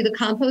to the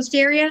compost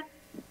area.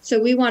 So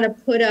we want to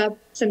put up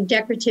some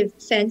decorative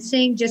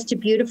fencing just to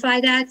beautify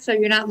that, so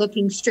you're not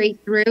looking straight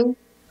through.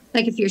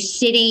 Like if you're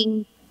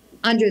sitting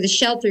under the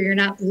shelter, you're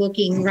not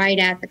looking right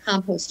at the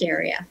compost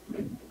area.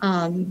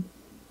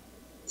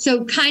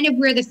 So kind of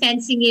where the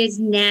fencing is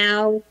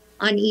now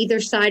on either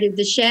side of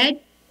the shed,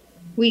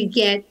 we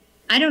get,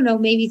 I don't know,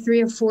 maybe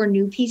 3 or 4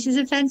 new pieces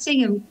of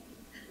fencing. And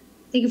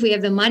I think if we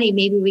have the money,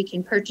 maybe we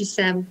can purchase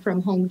them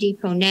from Home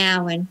Depot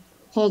now and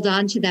hold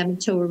on to them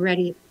until we're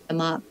ready to put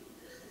them up.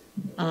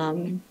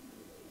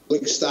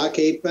 Like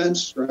stockade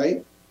fence,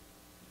 right?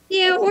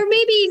 Yeah, or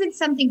maybe even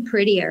something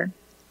prettier.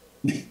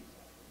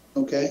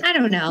 Okay. I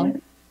don't know,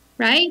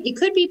 right? It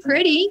could be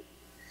pretty.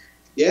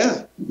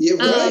 Yeah. Yeah.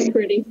 Right.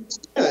 Pretty.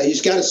 Yeah. You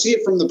just got to see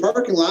it from the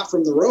parking lot,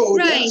 from the road.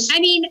 Right. Yes. I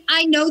mean,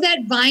 I know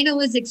that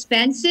vinyl is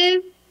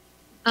expensive,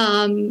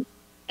 and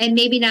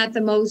maybe not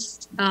the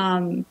most,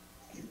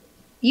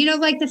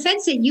 like the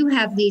fence that you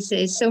have, Lisa,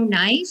 is so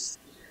nice.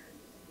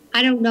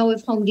 I don't know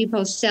if Home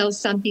Depot sells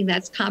something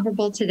that's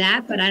comparable to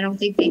that, but I don't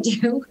think they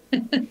do.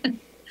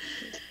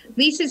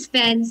 Lisa's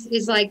fence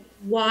is like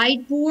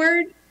wide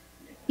board.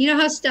 You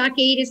know how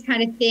stockade is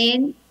kind of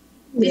thin?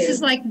 This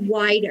is like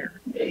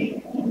wider.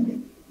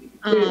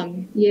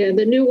 Yeah,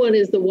 the new one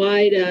is the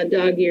wide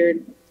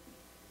dog-eared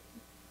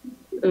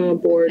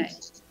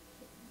boards.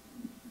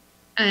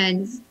 Okay.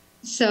 And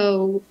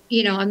so,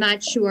 I'm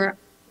not sure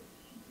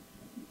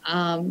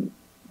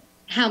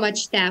how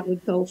much that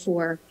would go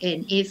for,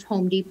 and if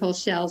Home Depot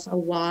sells a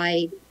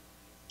wide.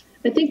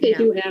 I think they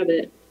do have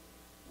it.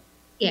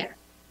 Yeah.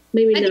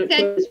 Maybe not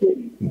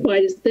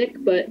quite as thick,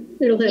 but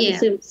it'll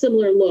have a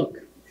similar look.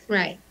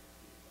 Right.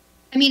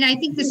 I mean, I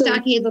think the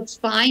stockade looks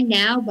fine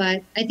now,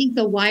 but I think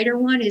the wider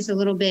one is a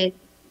little bit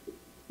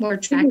more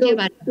attractive.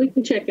 We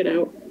can check it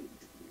out.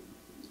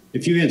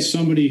 If you had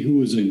somebody who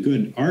was a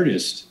good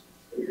artist,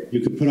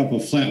 you could put up a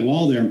flat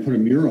wall there and put a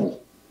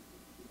mural.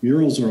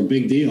 Murals are a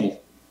big deal.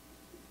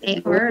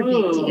 They are a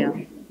big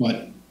deal.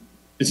 But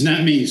it's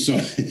not me, so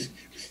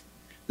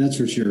that's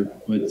for sure.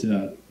 But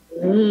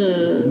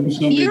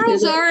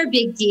murals are a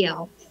big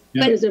deal.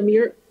 Yeah. But there's a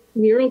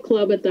mural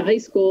club at the high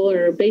school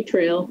or Bay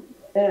Trail.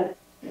 Yeah.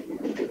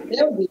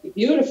 That would be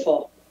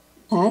beautiful.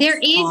 There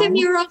is a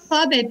mural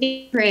club at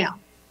Bay Trail.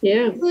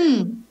 Yeah.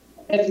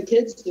 Have the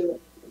kids do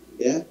it.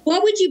 Yeah.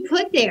 What would you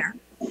put there?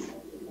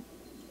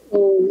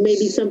 Oh,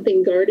 maybe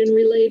something garden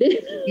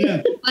related.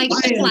 Yeah. Like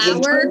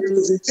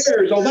flowers.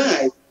 Oh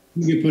my.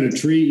 You could put a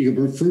tree, you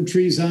could put fruit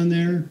trees on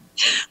there.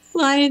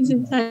 Lions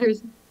and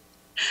tigers.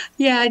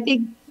 Yeah, I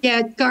think,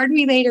 garden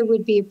related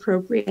would be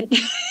appropriate.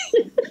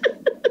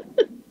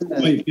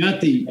 Well, you've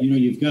got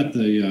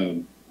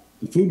the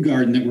food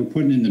garden that we're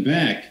putting in the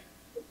back.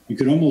 You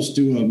could almost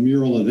do a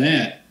mural of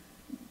that,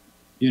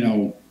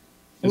 Ooh,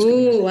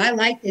 I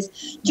like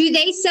this. Do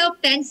they sell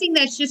fencing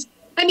that's just,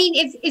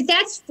 if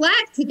that's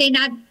flat, could they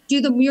not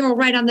do the mural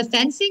right on the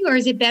fencing, or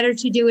is it better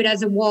to do it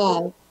as a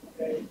wall?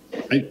 We'd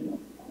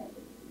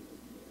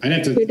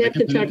have to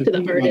talk to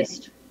the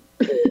artist.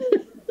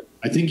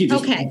 I think you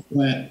just put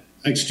flat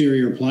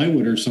exterior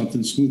plywood or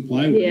something, smooth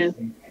plywood. Yeah.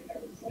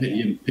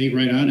 You paint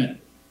right on it.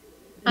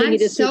 I'm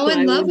so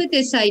in love with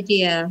this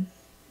idea.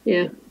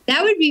 Yeah.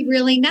 That would be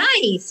really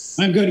nice.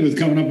 I'm good with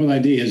coming up with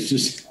ideas.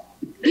 Just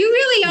you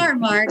really are,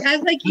 Mark. I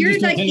was like, you're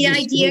like the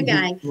idea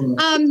guy.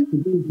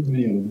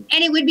 And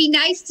it would be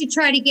nice to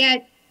try to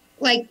get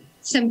like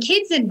some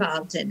kids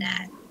involved in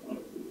that.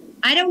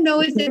 I don't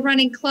know if they're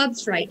running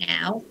clubs right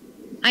now.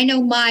 I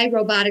know my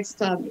robotics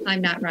club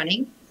I'm not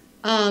running.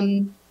 But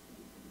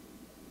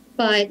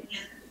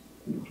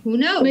who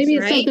knows? Maybe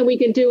it's something we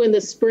can do in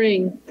the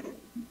spring.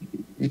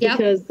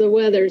 Because the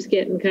weather's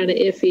getting kind of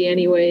iffy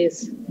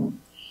anyways.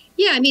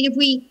 Yeah,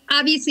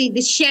 obviously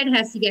the shed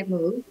has to get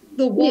moved.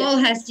 The wall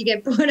has to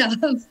get put up.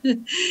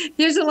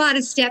 There's a lot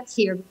of steps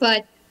here,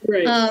 but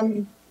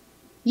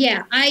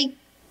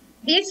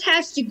this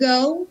has to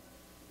go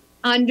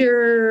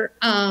under,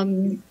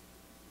 I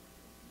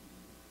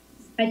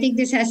think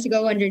this has to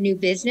go under new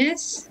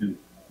business.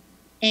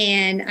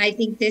 And I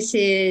think this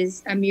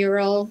is a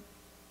mural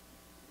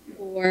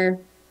for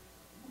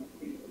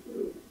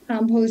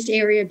compost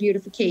area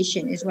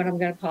beautification is what I'm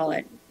going to call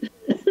it.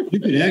 You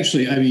could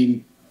actually,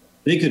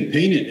 they could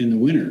paint it in the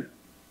winter.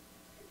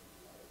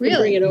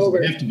 Really? Bring it over.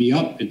 It doesn't have to be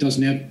up. It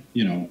doesn't have,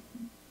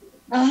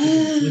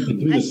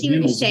 I see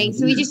what you're saying.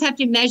 So we just have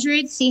to measure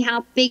it, see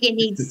how big it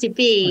needs to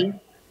be.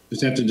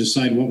 Just have to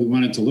decide what we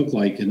want it to look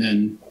like. And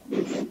then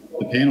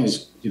the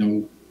panels,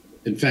 in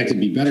fact, it'd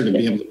be better to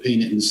be able to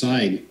paint it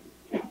inside.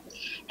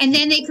 And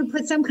then they could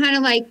put some kind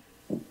of like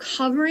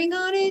covering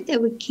on it that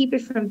would keep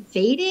it from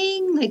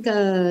fading, like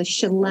a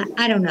shellac.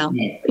 I don't know.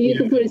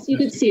 You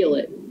could seal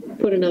it.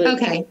 Put another.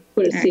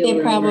 Put a seal.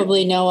 They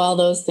probably know all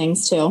those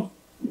things too.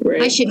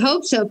 Right. I should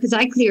hope so, because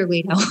I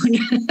clearly don't.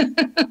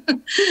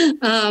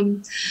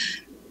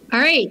 All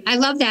right, I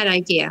love that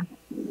idea.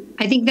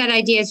 I think that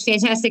idea is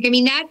fantastic.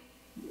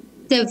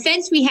 The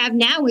fence we have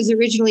now was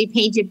originally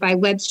painted by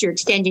Webster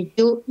Extended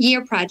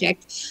Year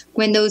Project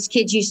when those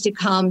kids used to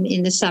come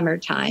in the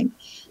summertime.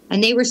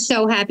 And they were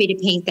so happy to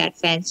paint that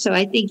fence. So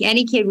I think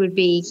any kid would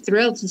be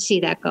thrilled to see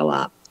that go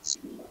up.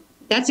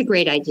 That's a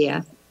great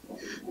idea.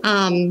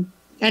 And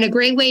a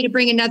great way to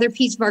bring another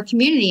piece of our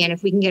community in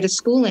if we can get a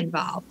school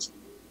involved.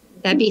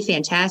 That'd be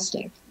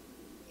fantastic.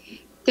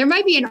 There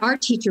might be an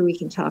art teacher we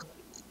can talk.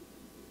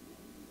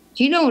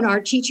 Do you know an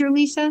art teacher,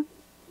 Lisa?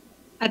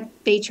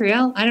 At Bay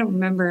Trail? I don't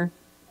remember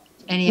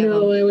any of them.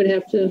 No, I would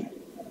have to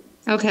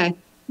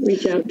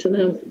reach out to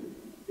them.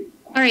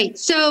 All right.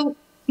 So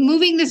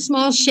moving the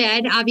small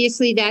shed,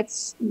 obviously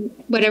that's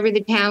whatever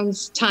the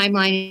town's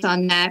timeline is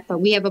on that, but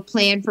we have a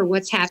plan for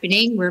what's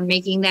happening. We're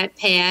making that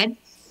pad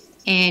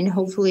and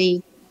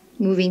hopefully,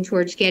 moving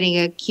towards getting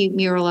a cute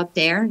mural up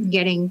there,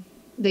 getting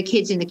the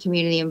kids in the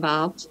community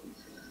involved.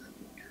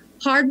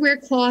 Hardware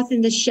cloth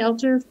in the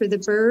shelter for the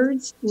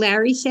birds.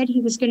 Larry said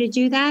he was going to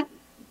do that.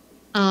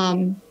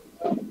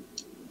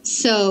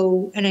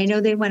 So, and I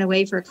know they went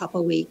away for a couple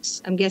of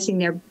weeks. I'm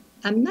guessing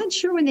I'm not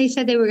sure when they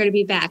said they were going to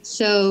be back.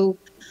 So,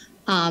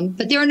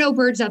 but there are no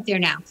birds up there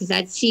now because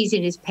that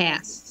season is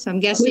past. So I'm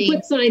guessing. We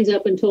put signs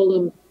up and told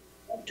them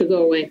to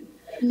go away.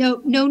 No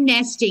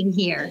nesting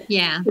here.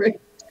 Yeah. Right.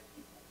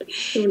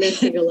 No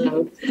nesting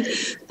allowed.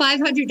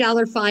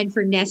 $500 fine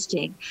for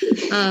nesting.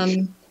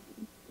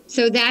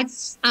 So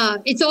that's,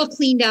 it's all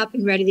cleaned up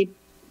and ready to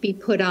be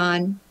put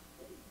on.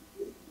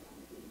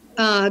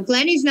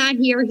 Glenn is not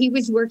here. He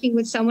was working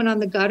with someone on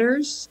the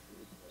gutters.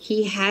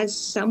 He has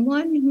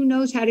someone who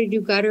knows how to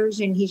do gutters,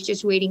 and he's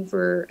just waiting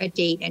for a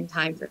date and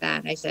time for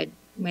that. I said,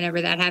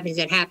 whenever that happens,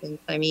 it happens.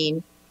 I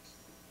mean,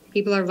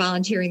 people are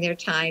volunteering their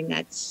time.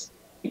 That's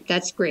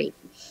great.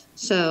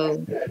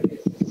 So,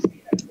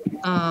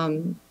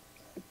 and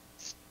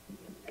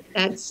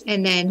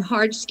then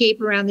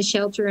hardscape around the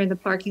shelter and the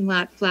parking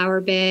lot,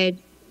 flower bed.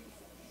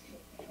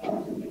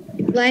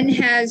 Glenn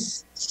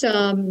has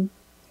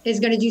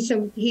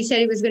he said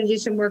he was going to do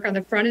some work on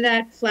the front of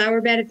that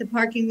flower bed at the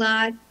parking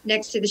lot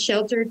next to the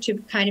shelter to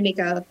kind of make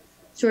a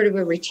sort of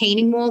a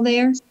retaining wall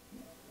there.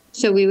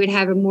 So we would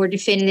have a more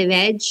definitive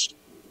edge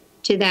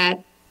to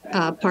that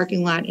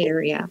parking lot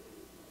area.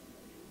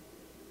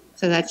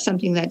 So that's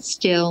something that's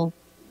still,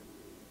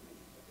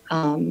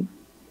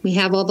 we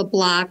have all the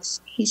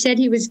blocks. He said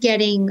he was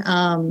getting,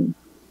 I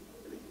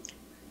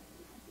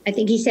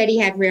think he said he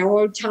had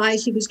railroad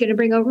ties he was going to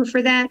bring over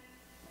for that.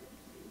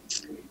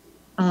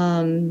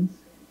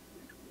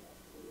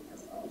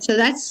 So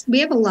we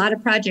have a lot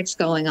of projects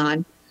going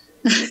on.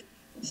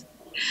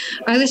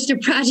 Our list of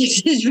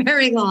projects is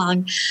very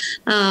long.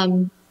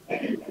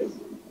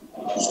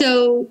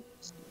 So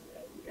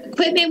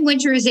equipment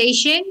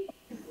winterization,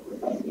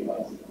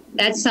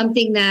 that's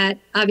something that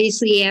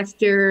obviously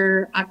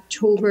after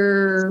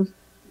October,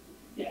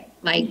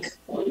 like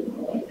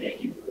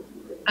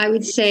I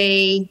would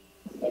say,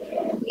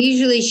 we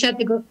usually shut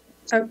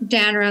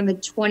down around the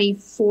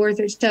 24th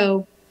or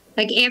so.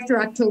 Like after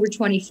October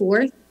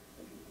 24th,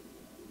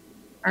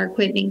 our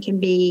equipment can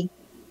be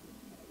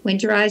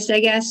winterized, I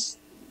guess.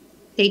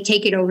 They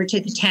take it over to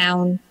the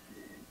town.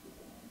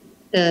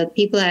 The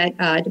people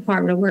at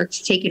Department of Works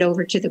take it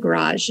over to the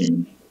garage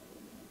and,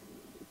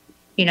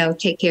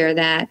 take care of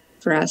that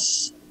for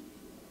us.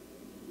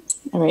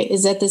 All right.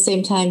 Is that the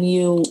same time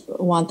you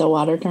want the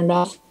water turned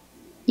off?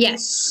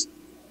 Yes.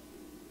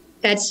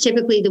 That's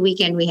typically the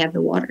weekend we have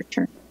the water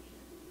turned.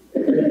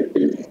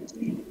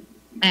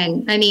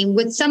 And I mean,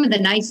 with some of the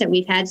nights that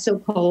we've had so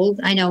cold,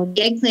 I know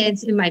the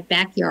eggplants in my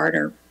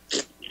backyard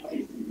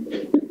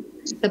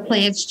the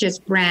plants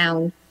just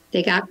brown.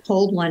 They got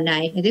cold one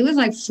night. I think it was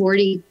like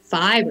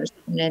 45 or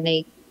something. And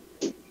they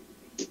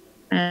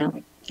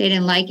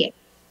didn't like it.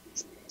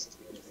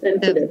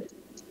 Sensitive.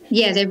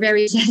 Yeah, they're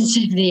very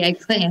sensitive, the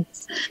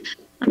eggplants.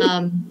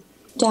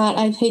 Dot,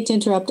 I hate to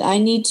interrupt. I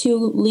need to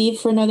leave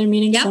for another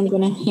meeting, Yep. so I'm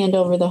going to hand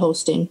over the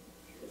hosting.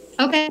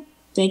 Okay.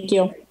 Thank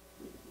you.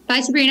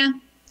 Bye, Sabrina.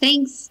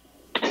 Thanks.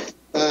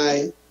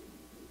 Bye.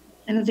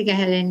 I don't think I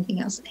had anything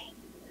else.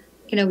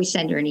 You can always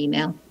send her an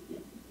email.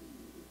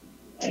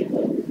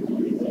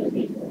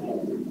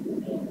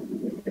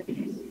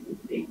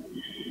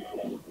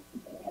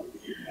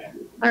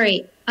 All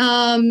right.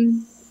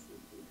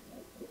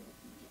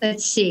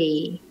 Let's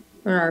see.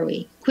 Where are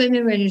we?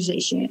 Equipment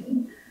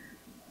modernization.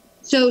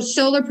 So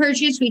solar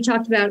purchase we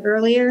talked about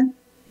earlier.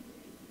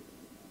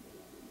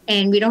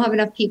 And we don't have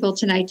enough people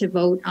tonight to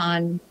vote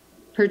on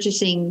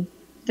purchasing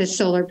the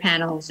solar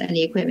panels and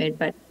the equipment,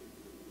 but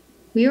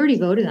we already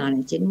voted on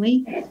it, didn't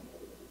we?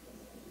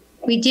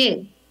 We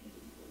did.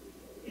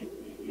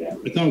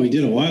 I thought we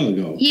did a while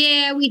ago.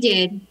 Yeah, we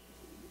did.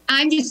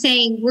 I'm just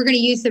saying we're going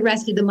to use the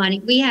rest of the money.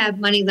 We have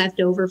money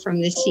left over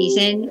from this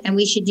season, and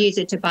we should use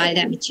it to buy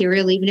that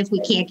material, even if we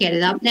can't get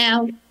it up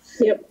now.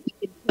 Yep.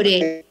 We can put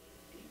it.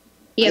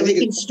 Yeah, we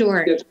can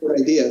store it. That's a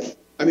good idea.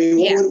 I mean,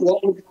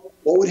 what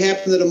would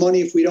happen to the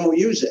money if we don't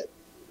use it?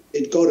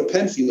 It'd go to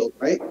Penfield,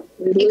 right?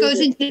 It goes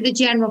into the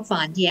general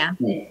fund, yeah.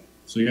 Right.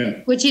 So,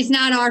 yeah. Which is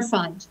not our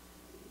fund.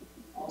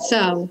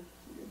 So.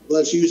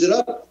 Let's use it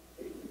up.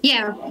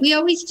 Yeah, we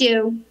always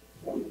do.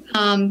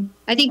 I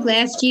think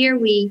last year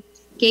we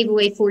gave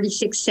away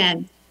 46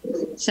 cents.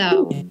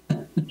 So,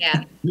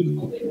 yeah.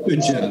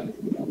 Good job.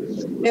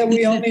 Yeah,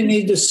 we only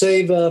need to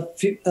save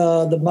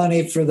the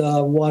money for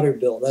the water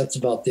bill. That's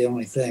about the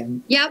only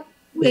thing. Yep.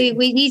 We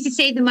need to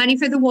save the money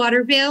for the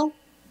water bill.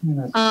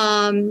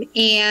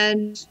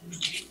 And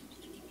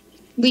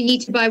we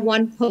need to buy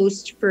one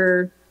post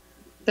for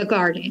the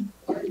garden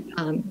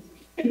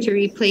to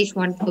replace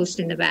one post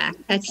in the back.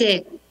 That's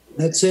it.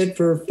 That's it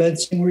for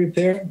fencing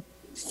repair?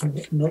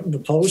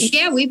 The post?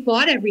 Yeah, we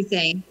bought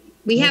everything.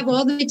 We have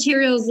all the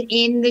materials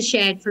in the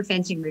shed for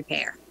fencing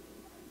repair.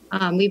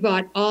 We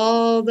bought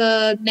all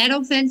the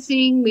metal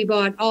fencing. We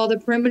bought all the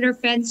perimeter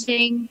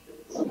fencing.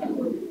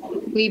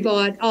 We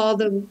bought all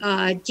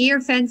the deer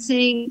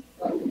fencing.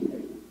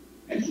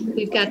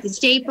 We've got the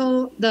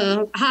staple,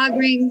 the hog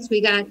rings.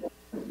 We got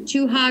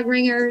 2 hog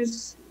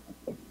ringers.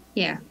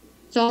 Yeah,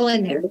 it's all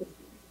in there.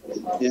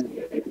 Yeah.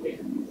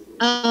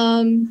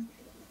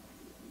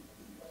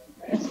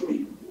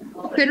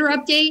 Critter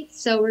update.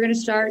 So we're going to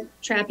start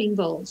trapping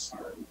voles.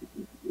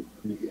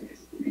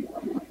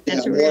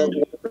 That's what we're gonna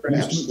do.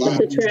 Let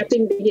the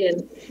trapping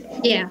begin.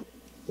 Yeah.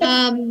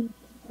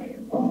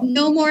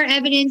 No more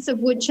evidence of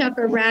woodchuck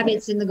or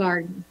rabbits in the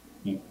garden.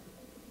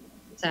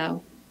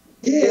 So.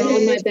 They're all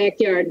in my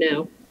backyard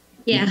now.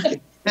 Yeah.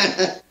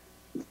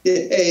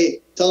 Hey,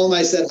 tell them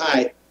I said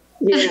hi.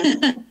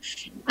 Yeah.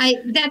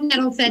 That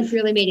metal fence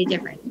really made a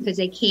difference because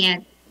they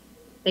can't,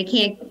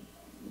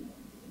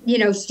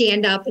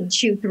 stand up and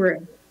chew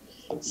through.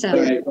 So.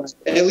 Right.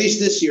 At least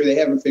this year they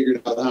haven't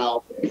figured out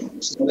how.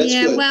 So that's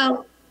Yeah. good.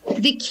 Well,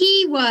 the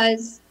key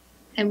was,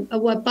 and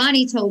what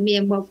Bonnie told me,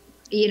 and what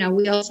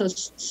we also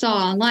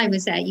saw online,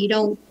 was that you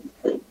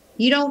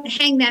don't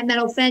hang that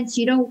metal fence.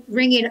 You don't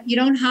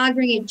hog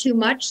ring it too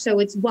much so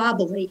it's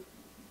wobbly.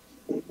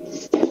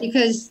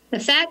 Because the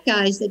fat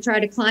guys that try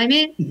to climb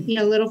it,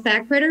 little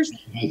fat critters,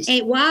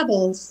 it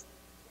wobbles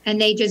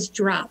and they just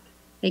drop.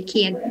 They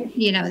can't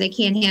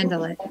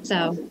handle it.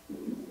 So,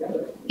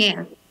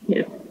 yeah.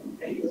 Yeah.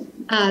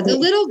 The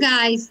little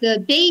guys,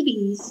 the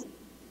babies,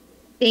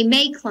 they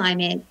may climb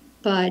it,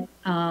 but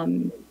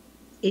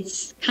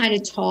it's kind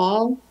of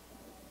tall.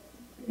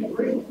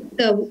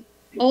 The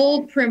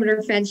old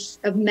perimeter fence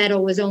of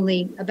metal was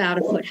only about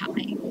a foot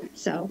high,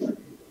 so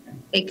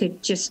they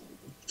could just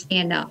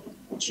stand up,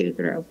 chew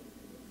through.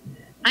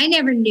 I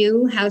never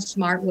knew how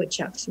smart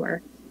woodchucks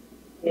were.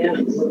 Yeah,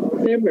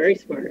 they're very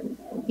smart.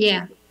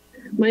 Yeah.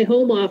 My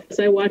home office,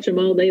 I watch them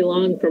all day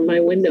long from my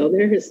window.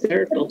 They're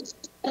hysterical.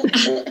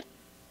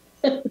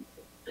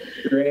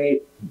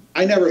 Great.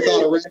 I never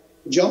thought a rabbit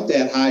could jump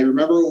that high.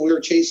 Remember when we were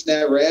chasing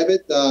that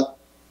rabbit?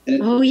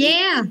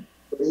 Yeah.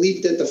 It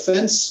leaped at the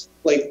fence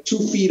like 2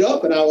 feet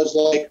up, and I was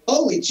like,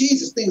 "Holy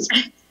Jesus, this thing's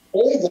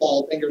pole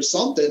vaulting or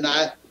something."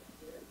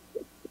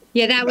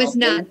 Yeah, that was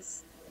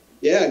nuts.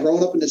 Yeah,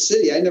 growing up in the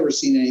city, I never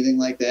seen anything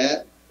like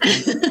that.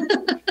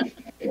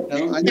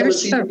 I never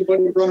seen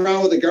anybody run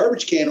around with a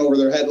garbage can over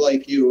their head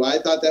like you. I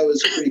thought that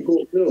was pretty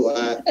cool too.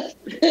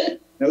 That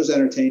was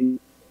entertaining.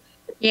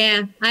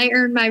 Yeah, I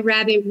earned my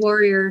rabbit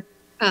warrior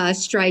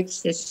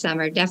stripes this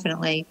summer,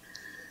 definitely.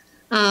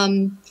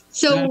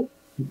 So.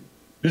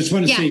 I just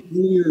want to say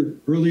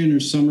earlier in the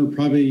summer,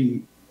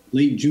 probably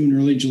late June,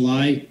 early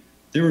July,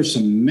 there were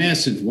some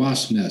massive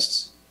wasp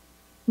nests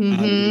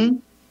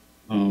on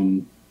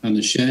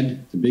the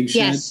shed, the big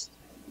shed. Yes.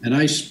 And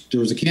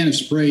there was a can of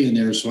spray in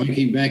there, so I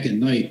came back at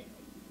night,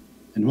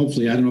 and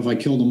hopefully, I don't know if I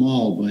killed them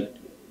all, but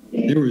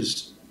they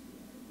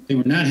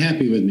were not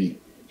happy with me.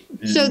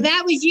 And so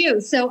that was you.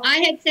 So I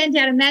had sent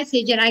out a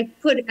message, and I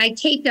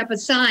taped up a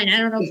sign. I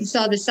don't know if you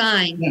saw the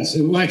sign. Yes,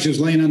 it actually was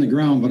laying on the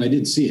ground, but I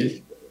did see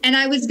it. And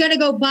I was going to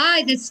go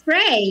buy the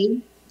spray,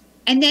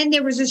 and then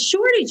there was a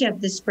shortage of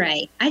the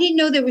spray. I didn't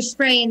know there was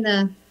spray in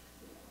the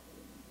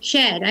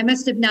shed. I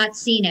must have not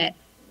seen it.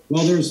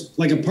 Well, there's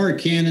like a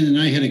part cannon,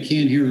 and I had a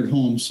can here at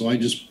home, so I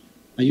used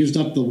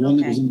up the one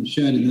that was in the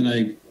shed, and then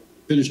I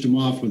finished them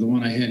off with the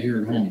one I had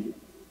here at home.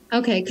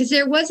 Okay, because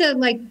there was a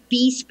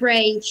bee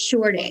spray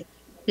shortage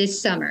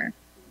this summer.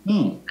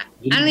 Oh.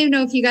 I don't even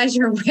know if you guys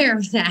are aware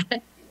of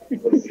that.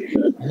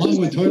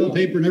 Along with toilet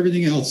paper and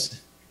everything else.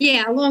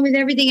 Yeah, along with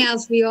everything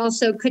else, we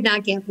also could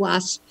not get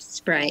wasp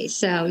spray.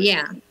 So,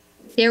 yeah,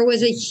 there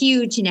was a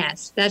huge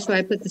nest. That's why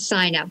I put the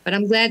sign up. But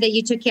I'm glad that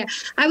you took care.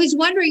 I was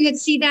wondering,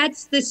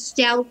 that's the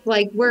stealth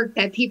work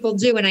that people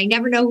do, and I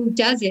never know who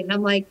does it. And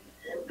I'm like,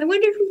 I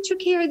wonder who took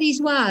care of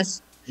these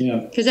wasps. Yeah.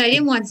 Because I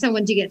didn't want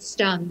someone to get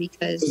stung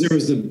because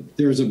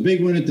there was a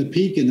big one at the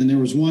peak, and then there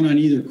was one on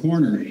either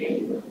corner.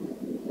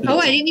 Oh,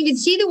 I didn't even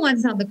see the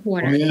ones on the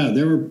corner. Oh yeah,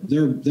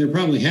 they're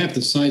probably half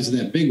the size of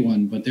that big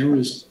one, but there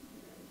was.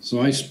 So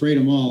I sprayed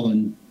them all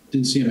and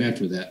didn't see them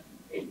after that.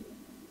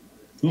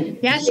 Oh.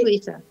 Yes,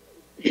 Lisa.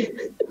 I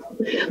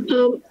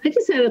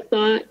just had a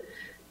thought.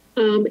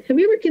 Have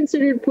you ever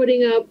considered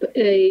putting up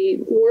a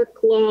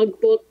work log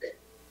book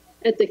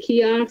at the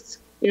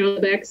kiosk, on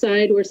the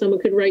backside where someone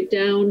could write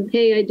down,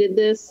 "Hey, I did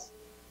this"?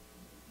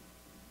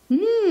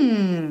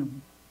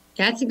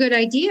 That's a good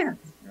idea.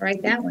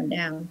 Write that one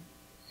down.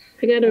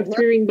 I got a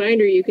 3-ring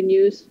binder you can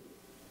use.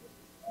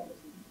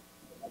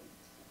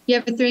 You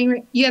have a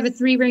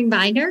 3-ring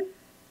binder?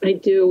 I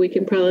do. We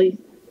can probably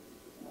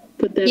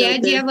put that out there.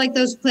 Do you have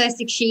those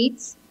plastic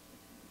sheets?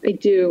 I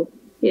do.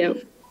 Yeah.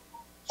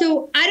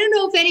 So I don't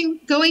know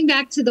if going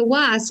back to the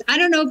wasp, I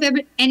don't know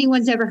if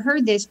anyone's ever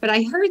heard this, but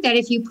I heard that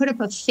if you put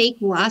up a fake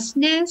wasp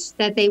nest,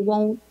 that they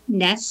won't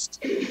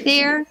nest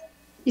there.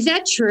 Is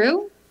that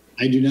true?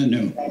 I do not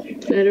know.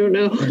 I don't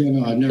know.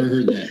 I've never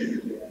heard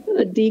that.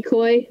 A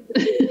decoy?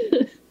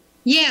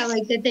 Yeah,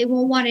 that they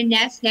won't want to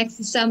nest next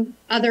to some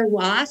other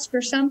wasp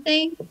or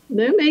something.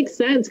 That makes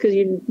sense because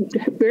you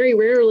very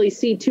rarely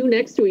see two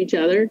next to each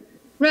other.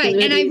 Right,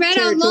 and I read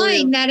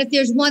online that if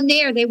there's one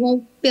there, they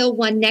won't build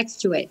one next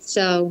to it.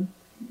 So,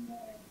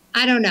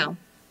 I don't know.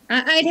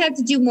 I'd have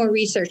to do more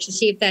research to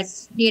see if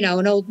that's,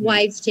 an old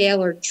wives'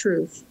 tale or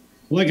truth.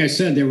 Like I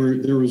said,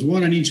 there was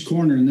one on each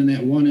corner and then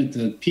that one at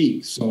the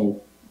peak.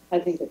 So, I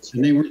think that's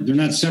and they're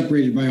not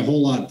separated by a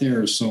whole lot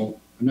there. So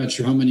I'm not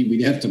sure how many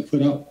we'd have to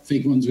put up,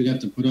 fake ones we'd have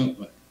to put up,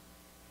 but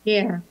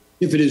Yeah.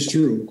 if it is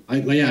true,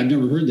 I've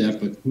never heard that,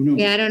 but who knows?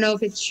 Yeah, I don't know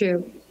if it's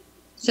true.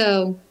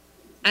 So,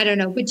 I don't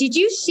know. But did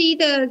you see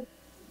the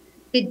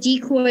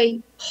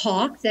decoy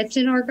hawk that's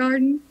in our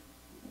garden?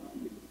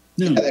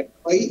 No. Yeah, that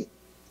kite,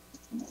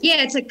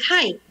 Yeah, it's a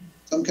kite.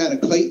 some kind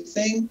of kite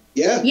thing.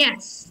 Yeah.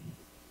 Yes.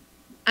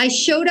 I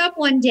showed up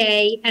one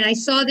day and I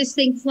saw this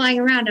thing flying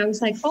around. I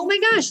was like, oh my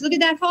gosh, look at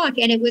that hawk.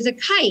 And it was a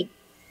kite.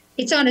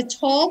 It's on a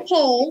tall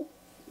pole.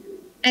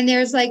 And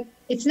there's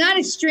it's not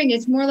a string.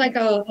 It's more like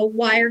a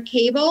wire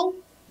cable.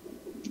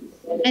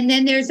 And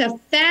then there's a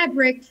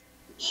fabric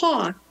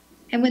hawk.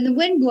 And when the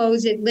wind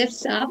blows, it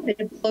lifts up and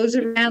it blows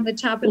around the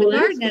top of the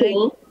garden. That's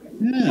cool.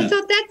 I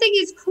thought that thing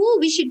is cool.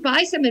 We should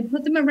buy some and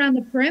put them around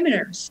the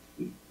perimeters.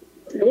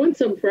 I want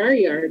some for our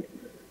yard.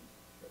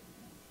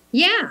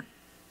 Yeah.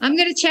 I'm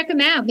going to check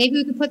them out. Maybe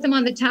we could put them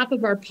on the top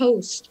of our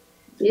post.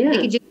 Yeah.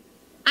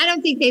 I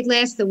don't think they'd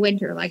last the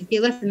winter. Like, if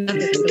you left them out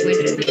there for the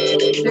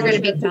winter, they're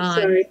going to be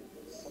gone. Sorry.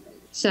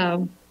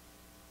 So,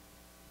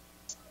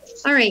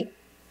 all right.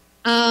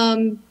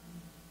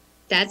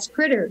 That's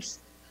critters.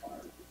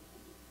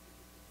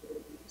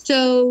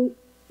 So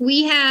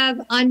we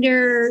have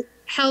under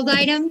held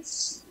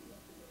items,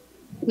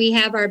 we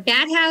have our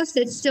bat house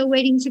that's still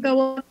waiting to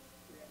go up.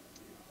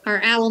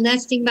 Our owl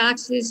nesting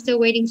boxes still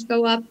waiting to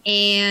go up,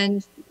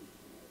 and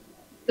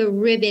the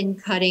ribbon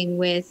cutting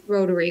with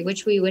rotary,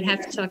 which we would have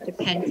to talk to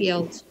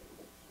Penfield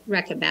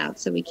rec about.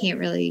 So we can't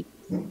really,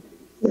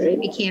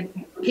 we can't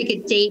pick a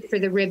date for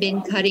the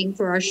ribbon cutting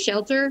for our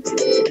shelter.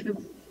 The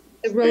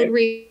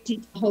rotary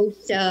to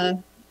host,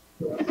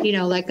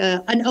 like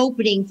an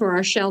opening for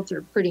our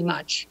shelter, pretty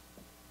much.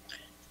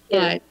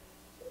 Yeah. But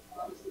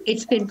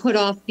it's been put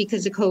off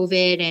because of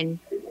COVID, and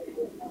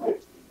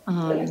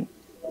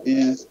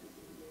Yeah.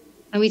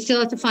 and we still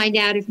have to find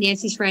out if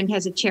Nancy's friend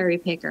has a cherry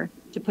picker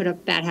to put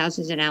up bat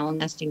houses and owl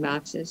nesting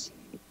boxes.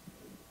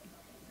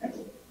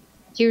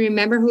 Do you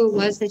remember who it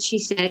was that she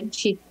said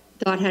she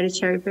thought had a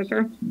cherry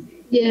picker?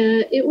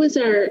 Yeah, it was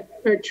our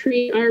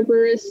tree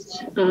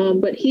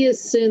arborist, but he has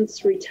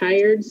since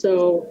retired,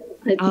 so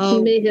I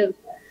think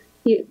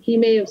he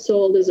may have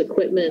sold his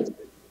equipment.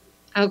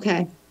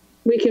 Okay.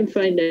 We can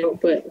find out,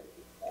 but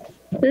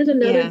there's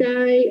another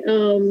guy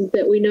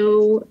that we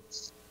know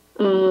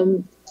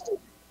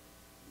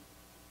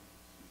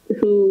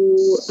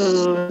who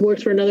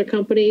works for another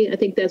company. I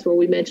think that's what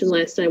we mentioned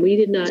last time. We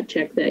did not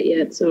check that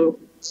yet, so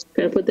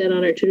gotta put that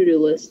on our to-do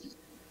list.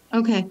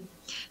 Okay.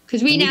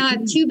 Because we now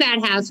have 2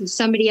 bat houses.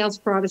 Somebody else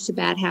brought us a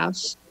bat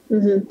house.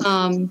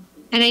 Mm-hmm.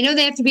 And I know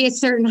they have to be a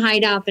certain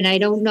height up, and I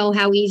don't know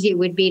how easy it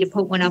would be to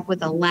put one up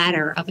with a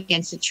ladder up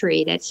against a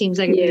tree. That seems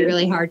like it'd be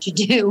really hard to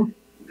do.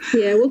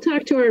 Yeah, we'll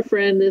talk to our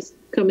friend this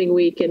coming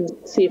week and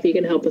see if he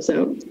can help us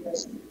out. I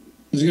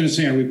was going to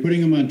say, are we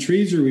putting them on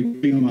trees or are we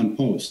putting them on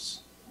posts?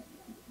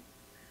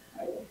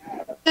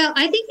 Well,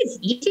 I think it's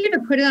easier to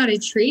put it on a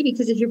tree,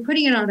 because if you're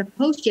putting it on a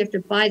post, you have to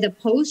buy the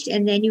post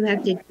and then you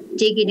have to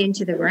dig it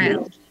into the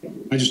ground.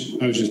 I was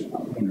just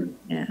wondering.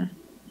 Yeah.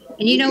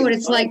 And you know what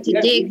it's like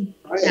to dig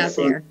out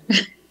there.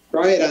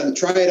 Try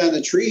it on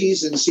the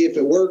trees and see if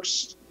it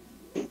works.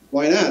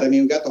 Why not? I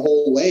mean, we got the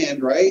whole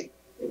land, right?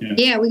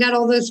 Yeah, we got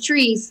all those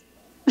trees.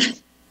 Yep.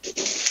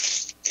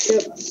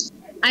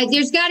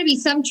 There's got to be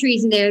some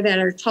trees in there that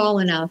are tall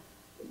enough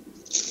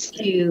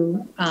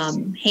to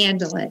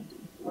handle it.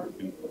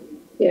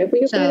 Yeah, if we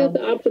can find out the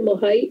optimal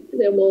height,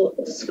 then we'll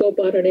scope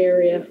out an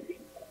area.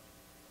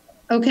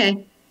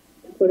 Okay.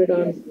 Put it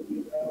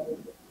on.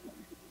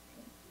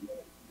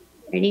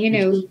 Ready, you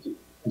know.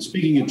 And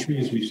speaking of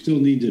trees, we still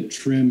need to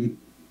trim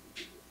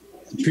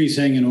the trees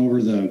hanging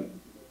over the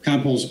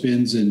compost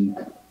bins, and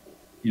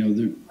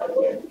there's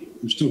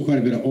still quite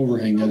a bit of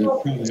overhang there. They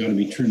probably ought to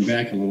be trimmed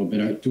back a little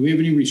bit. Do we have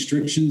any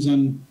restrictions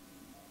on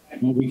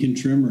what we can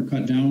trim or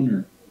cut down?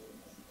 Or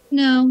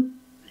No,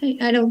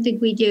 I don't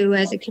think we do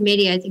as a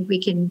committee. I think we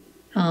can.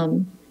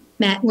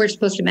 We're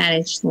supposed to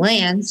manage the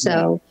land,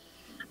 so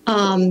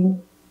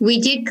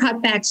we did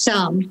cut back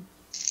some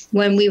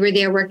when we were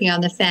there working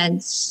on the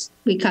fence.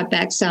 We cut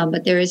back some,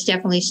 but there is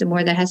definitely some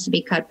more that has to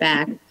be cut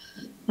back.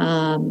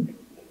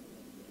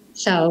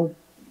 So,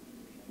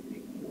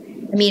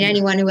 I mean,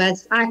 anyone who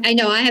has, I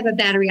know I have a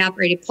battery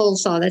operated pole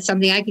saw. That's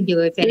something I can do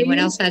if anyone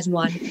else has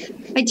one.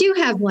 I do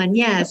have one,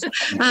 yes.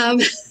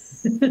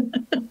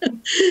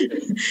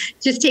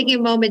 Just taking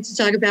a moment to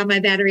talk about my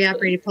battery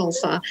operated pole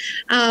saw.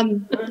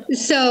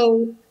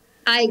 So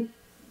I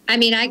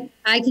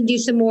can do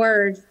some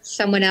more if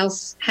someone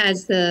else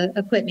has the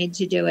equipment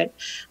to do it.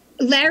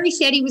 Larry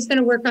said he was going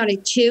to work on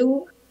it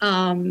too.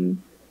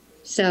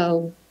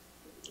 So,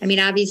 I mean,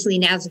 obviously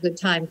now's a good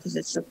time because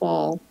it's the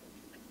fall.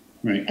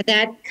 right. And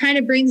that kind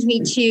of brings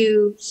me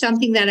to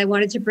something that I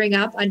wanted to bring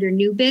up under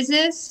new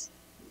business.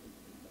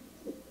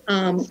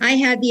 I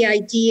had the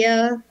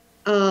idea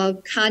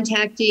of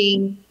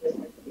contacting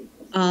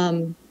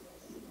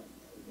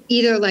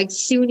either like the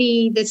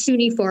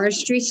SUNY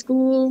Forestry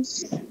School,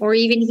 or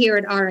even here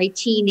at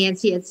RIT,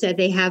 Nancy had said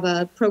they have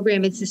a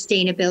program in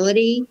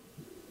sustainability,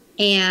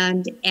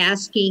 and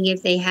asking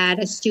if they had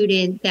a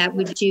student that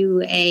would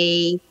do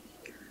a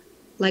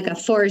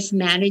forest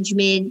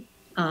management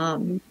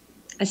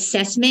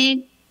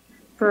assessment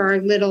for our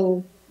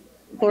little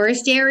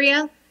forest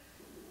area.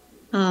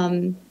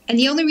 And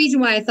the only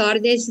reason why I thought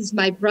of this is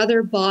my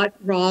brother bought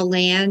raw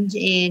land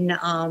in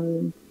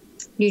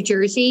New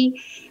Jersey,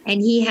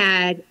 and he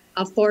had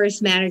a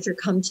forest manager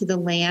come to the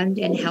land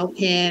and help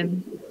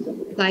him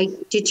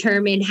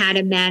determine how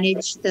to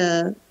manage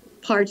the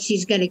parts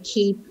he's going to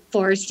keep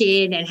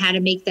forested and how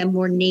to make them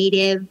more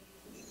native.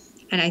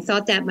 And I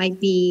thought that might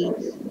be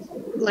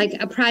like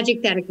a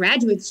project that a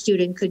graduate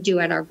student could do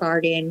at our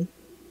garden,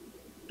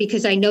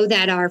 because I know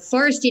that our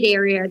forested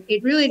area,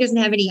 it really doesn't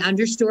have any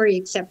understory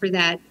except for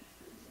that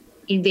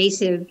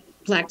invasive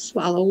black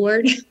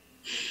swallowwort.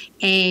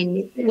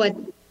 And what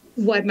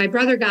my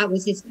brother got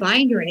was this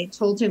binder, and it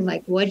told him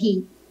what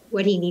he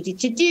needed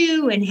to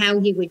do and how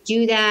he would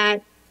do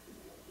that.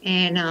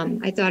 And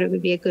I thought it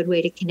would be a good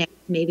way to connect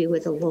maybe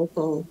with a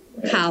local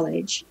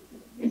college,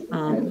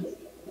 and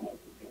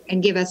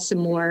give us some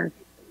more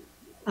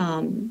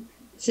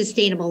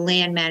sustainable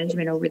land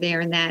management over there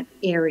in that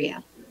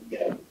area.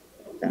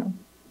 So,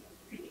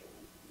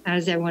 how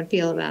does everyone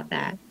feel about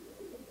that?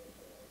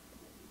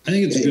 I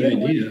think it's a good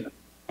idea.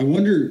 I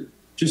wonder,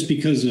 just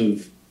because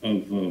of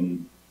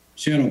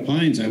Shadow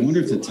Pines, I wonder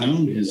if the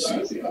town has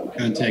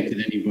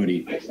contacted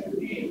anybody.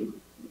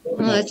 Oh,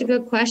 that's a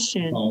good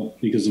question. Well,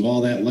 because of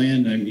all that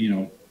land, I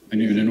know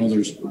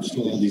there's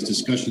still all these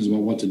discussions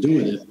about what to do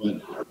with it,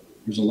 but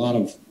there's a lot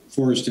of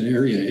forested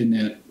area in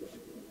that.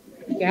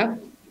 Yeah.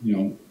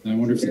 I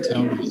wonder if the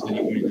town has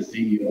anybody that they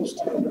used.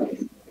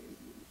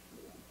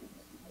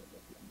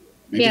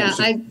 Maybe Yeah,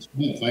 I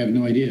have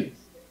no idea.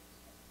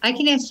 I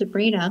can ask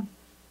Sabrina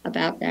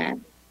about that.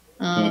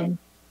 Yeah.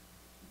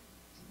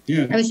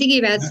 I was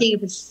thinking about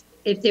seeing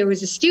if there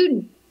was a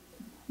student,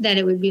 then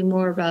it would be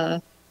more of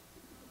a,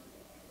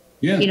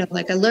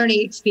 like a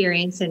learning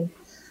experience, and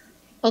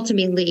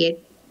ultimately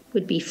it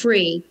would be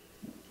free.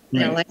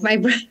 Right. Like my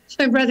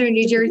brother in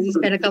New Jersey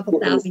spent a couple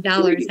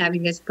 $1,000s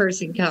having this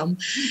person come,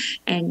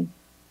 and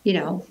he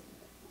got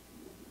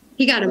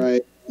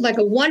a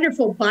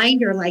wonderful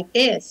binder like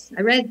this.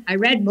 I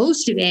read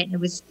most of it, and it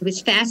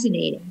was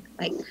fascinating.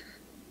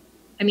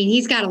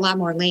 He's got a lot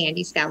more land.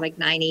 He's got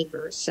 9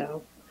 acres,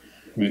 so.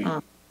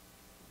 Right.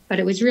 But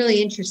it was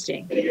really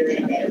interesting. I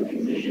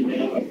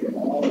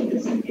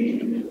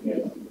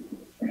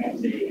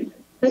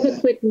have a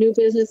quick new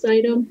business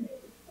item.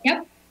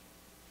 Yep.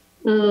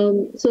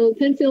 So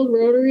Penfield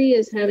Rotary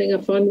is having a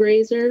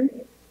fundraiser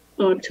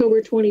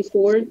October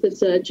 24th.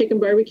 It's a chicken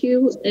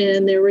barbecue,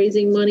 and they're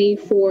raising money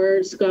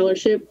for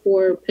scholarship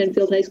for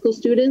Penfield High School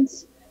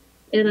students.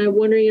 And I'm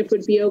wondering if it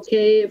would be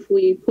okay if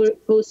we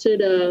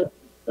posted a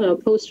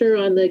poster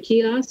on the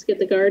kiosk at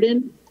the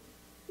garden,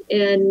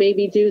 and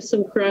maybe do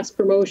some cross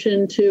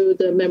promotion to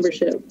the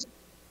membership.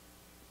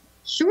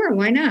 Sure,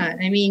 why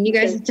not? You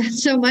guys have done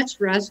so much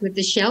for us with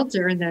the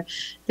shelter and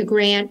the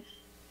grant.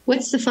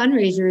 What's the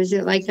fundraiser? Is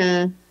it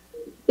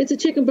It's a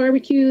chicken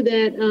barbecue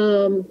that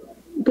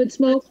Good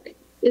Smoke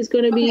is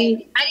going to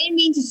be. I didn't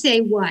mean to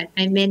say what.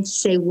 I meant to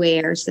say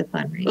where's the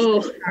fundraiser.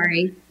 Oh,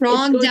 sorry.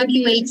 Wrong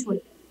WH.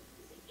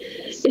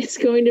 It's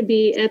going to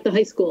be at the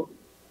high school.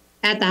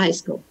 At the high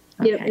school.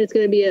 Okay. Yep, it's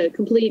going to be a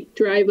complete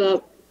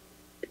drive-up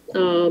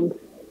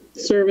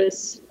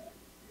service,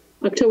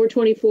 October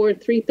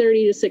 24th, 3:30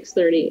 to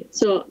 6:30.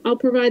 So I'll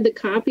provide the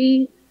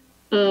copy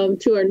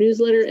to our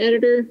newsletter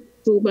editor,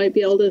 who might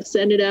be able to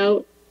send it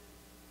out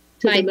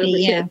to the membership.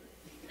 Yeah.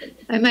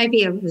 I might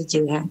be able to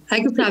do that.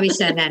 I could probably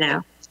send that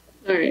out.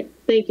 All right.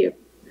 Thank you.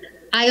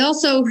 I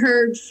also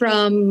heard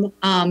from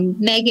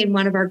Megan,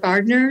 one of our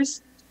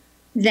gardeners,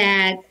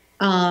 that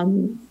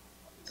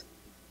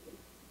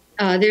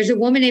there's a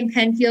woman in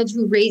Penfield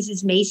who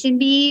raises mason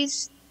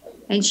bees,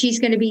 and she's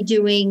going to be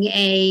doing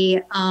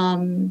a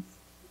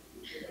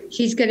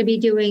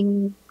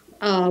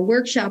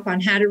workshop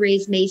on how to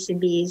raise mason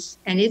bees,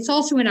 and it's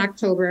also in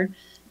October.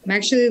 I'm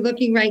actually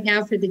looking right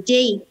now for the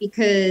date,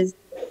 because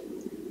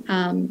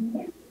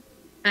I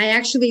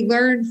actually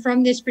learned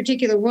from this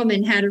particular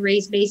woman how to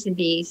raise mason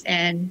bees,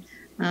 and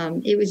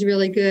it was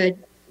really good.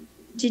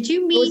 Did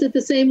you meet? Was it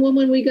the same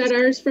woman we got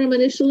ours from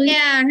initially?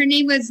 Yeah, her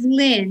name was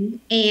Lynn,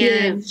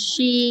 and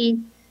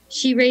she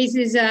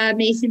raises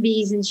mason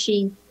bees, and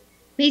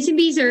mason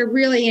bees are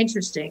really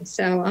interesting.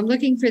 So I'm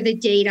looking for the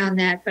date on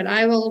that, but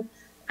I will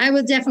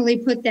definitely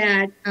put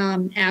that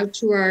out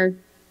to our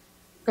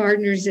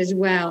gardeners as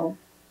well.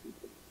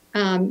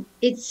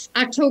 It's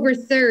October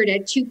 3rd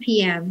at 2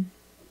 p.m.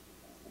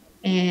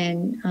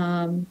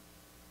 and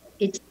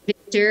it's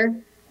Victor,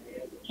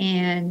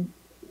 and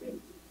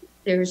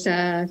there's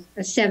a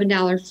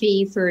 $7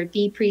 fee for a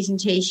bee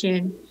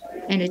presentation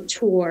and a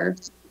tour.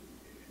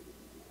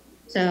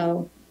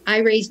 So I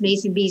raise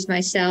mason bees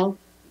myself.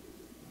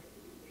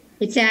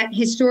 It's at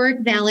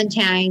Historic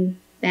Valentine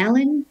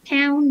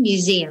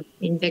Museum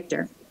in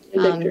Victor.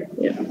 Victor,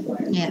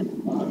 Yeah.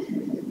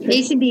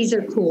 Mason bees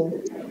are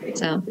cool.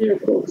 So they're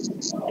cool.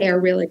 they're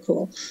really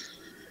cool.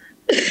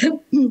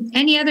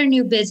 Any other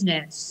new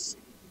business?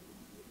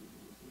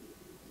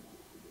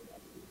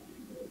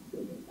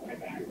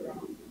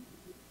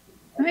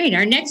 All right,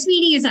 our next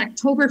meeting is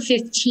October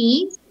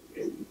 15th.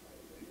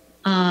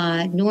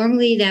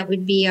 Normally that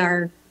would be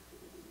our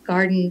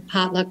garden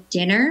potluck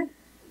dinner.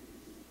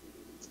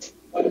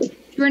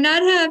 We're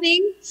not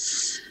having,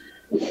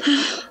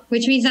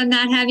 which means I'm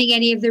not having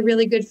any of the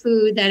really good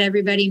food that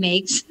everybody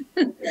makes.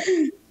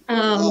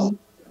 And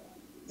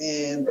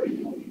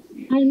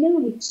I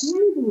know, it's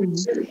terrible.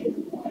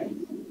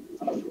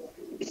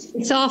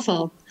 It's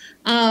awful.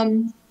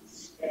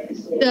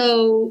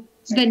 So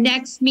the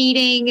next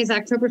meeting is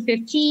October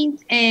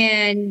 15th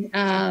and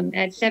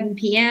at 7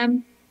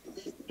 p.m.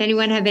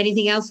 Anyone have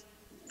anything else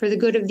for the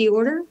good of the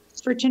order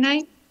for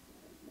tonight?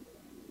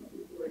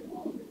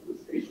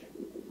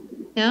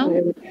 No?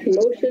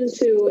 Motion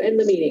to end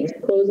the meeting,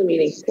 close the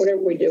meeting,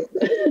 whatever we do.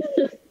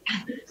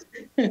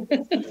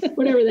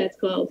 Whatever that's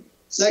called.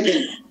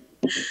 second.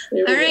 There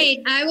we All go. right,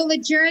 I will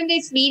adjourn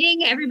this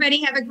meeting.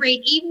 Everybody have a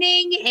great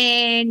evening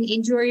and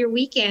enjoy your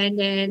weekend.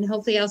 And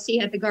hopefully I'll see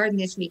you at the garden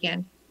this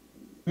weekend.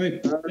 All right.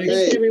 All Thanks,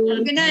 right.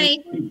 everyone. Good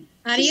night.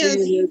 Adios.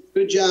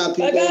 Good job,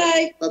 people.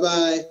 Bye-bye.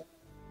 Bye-bye.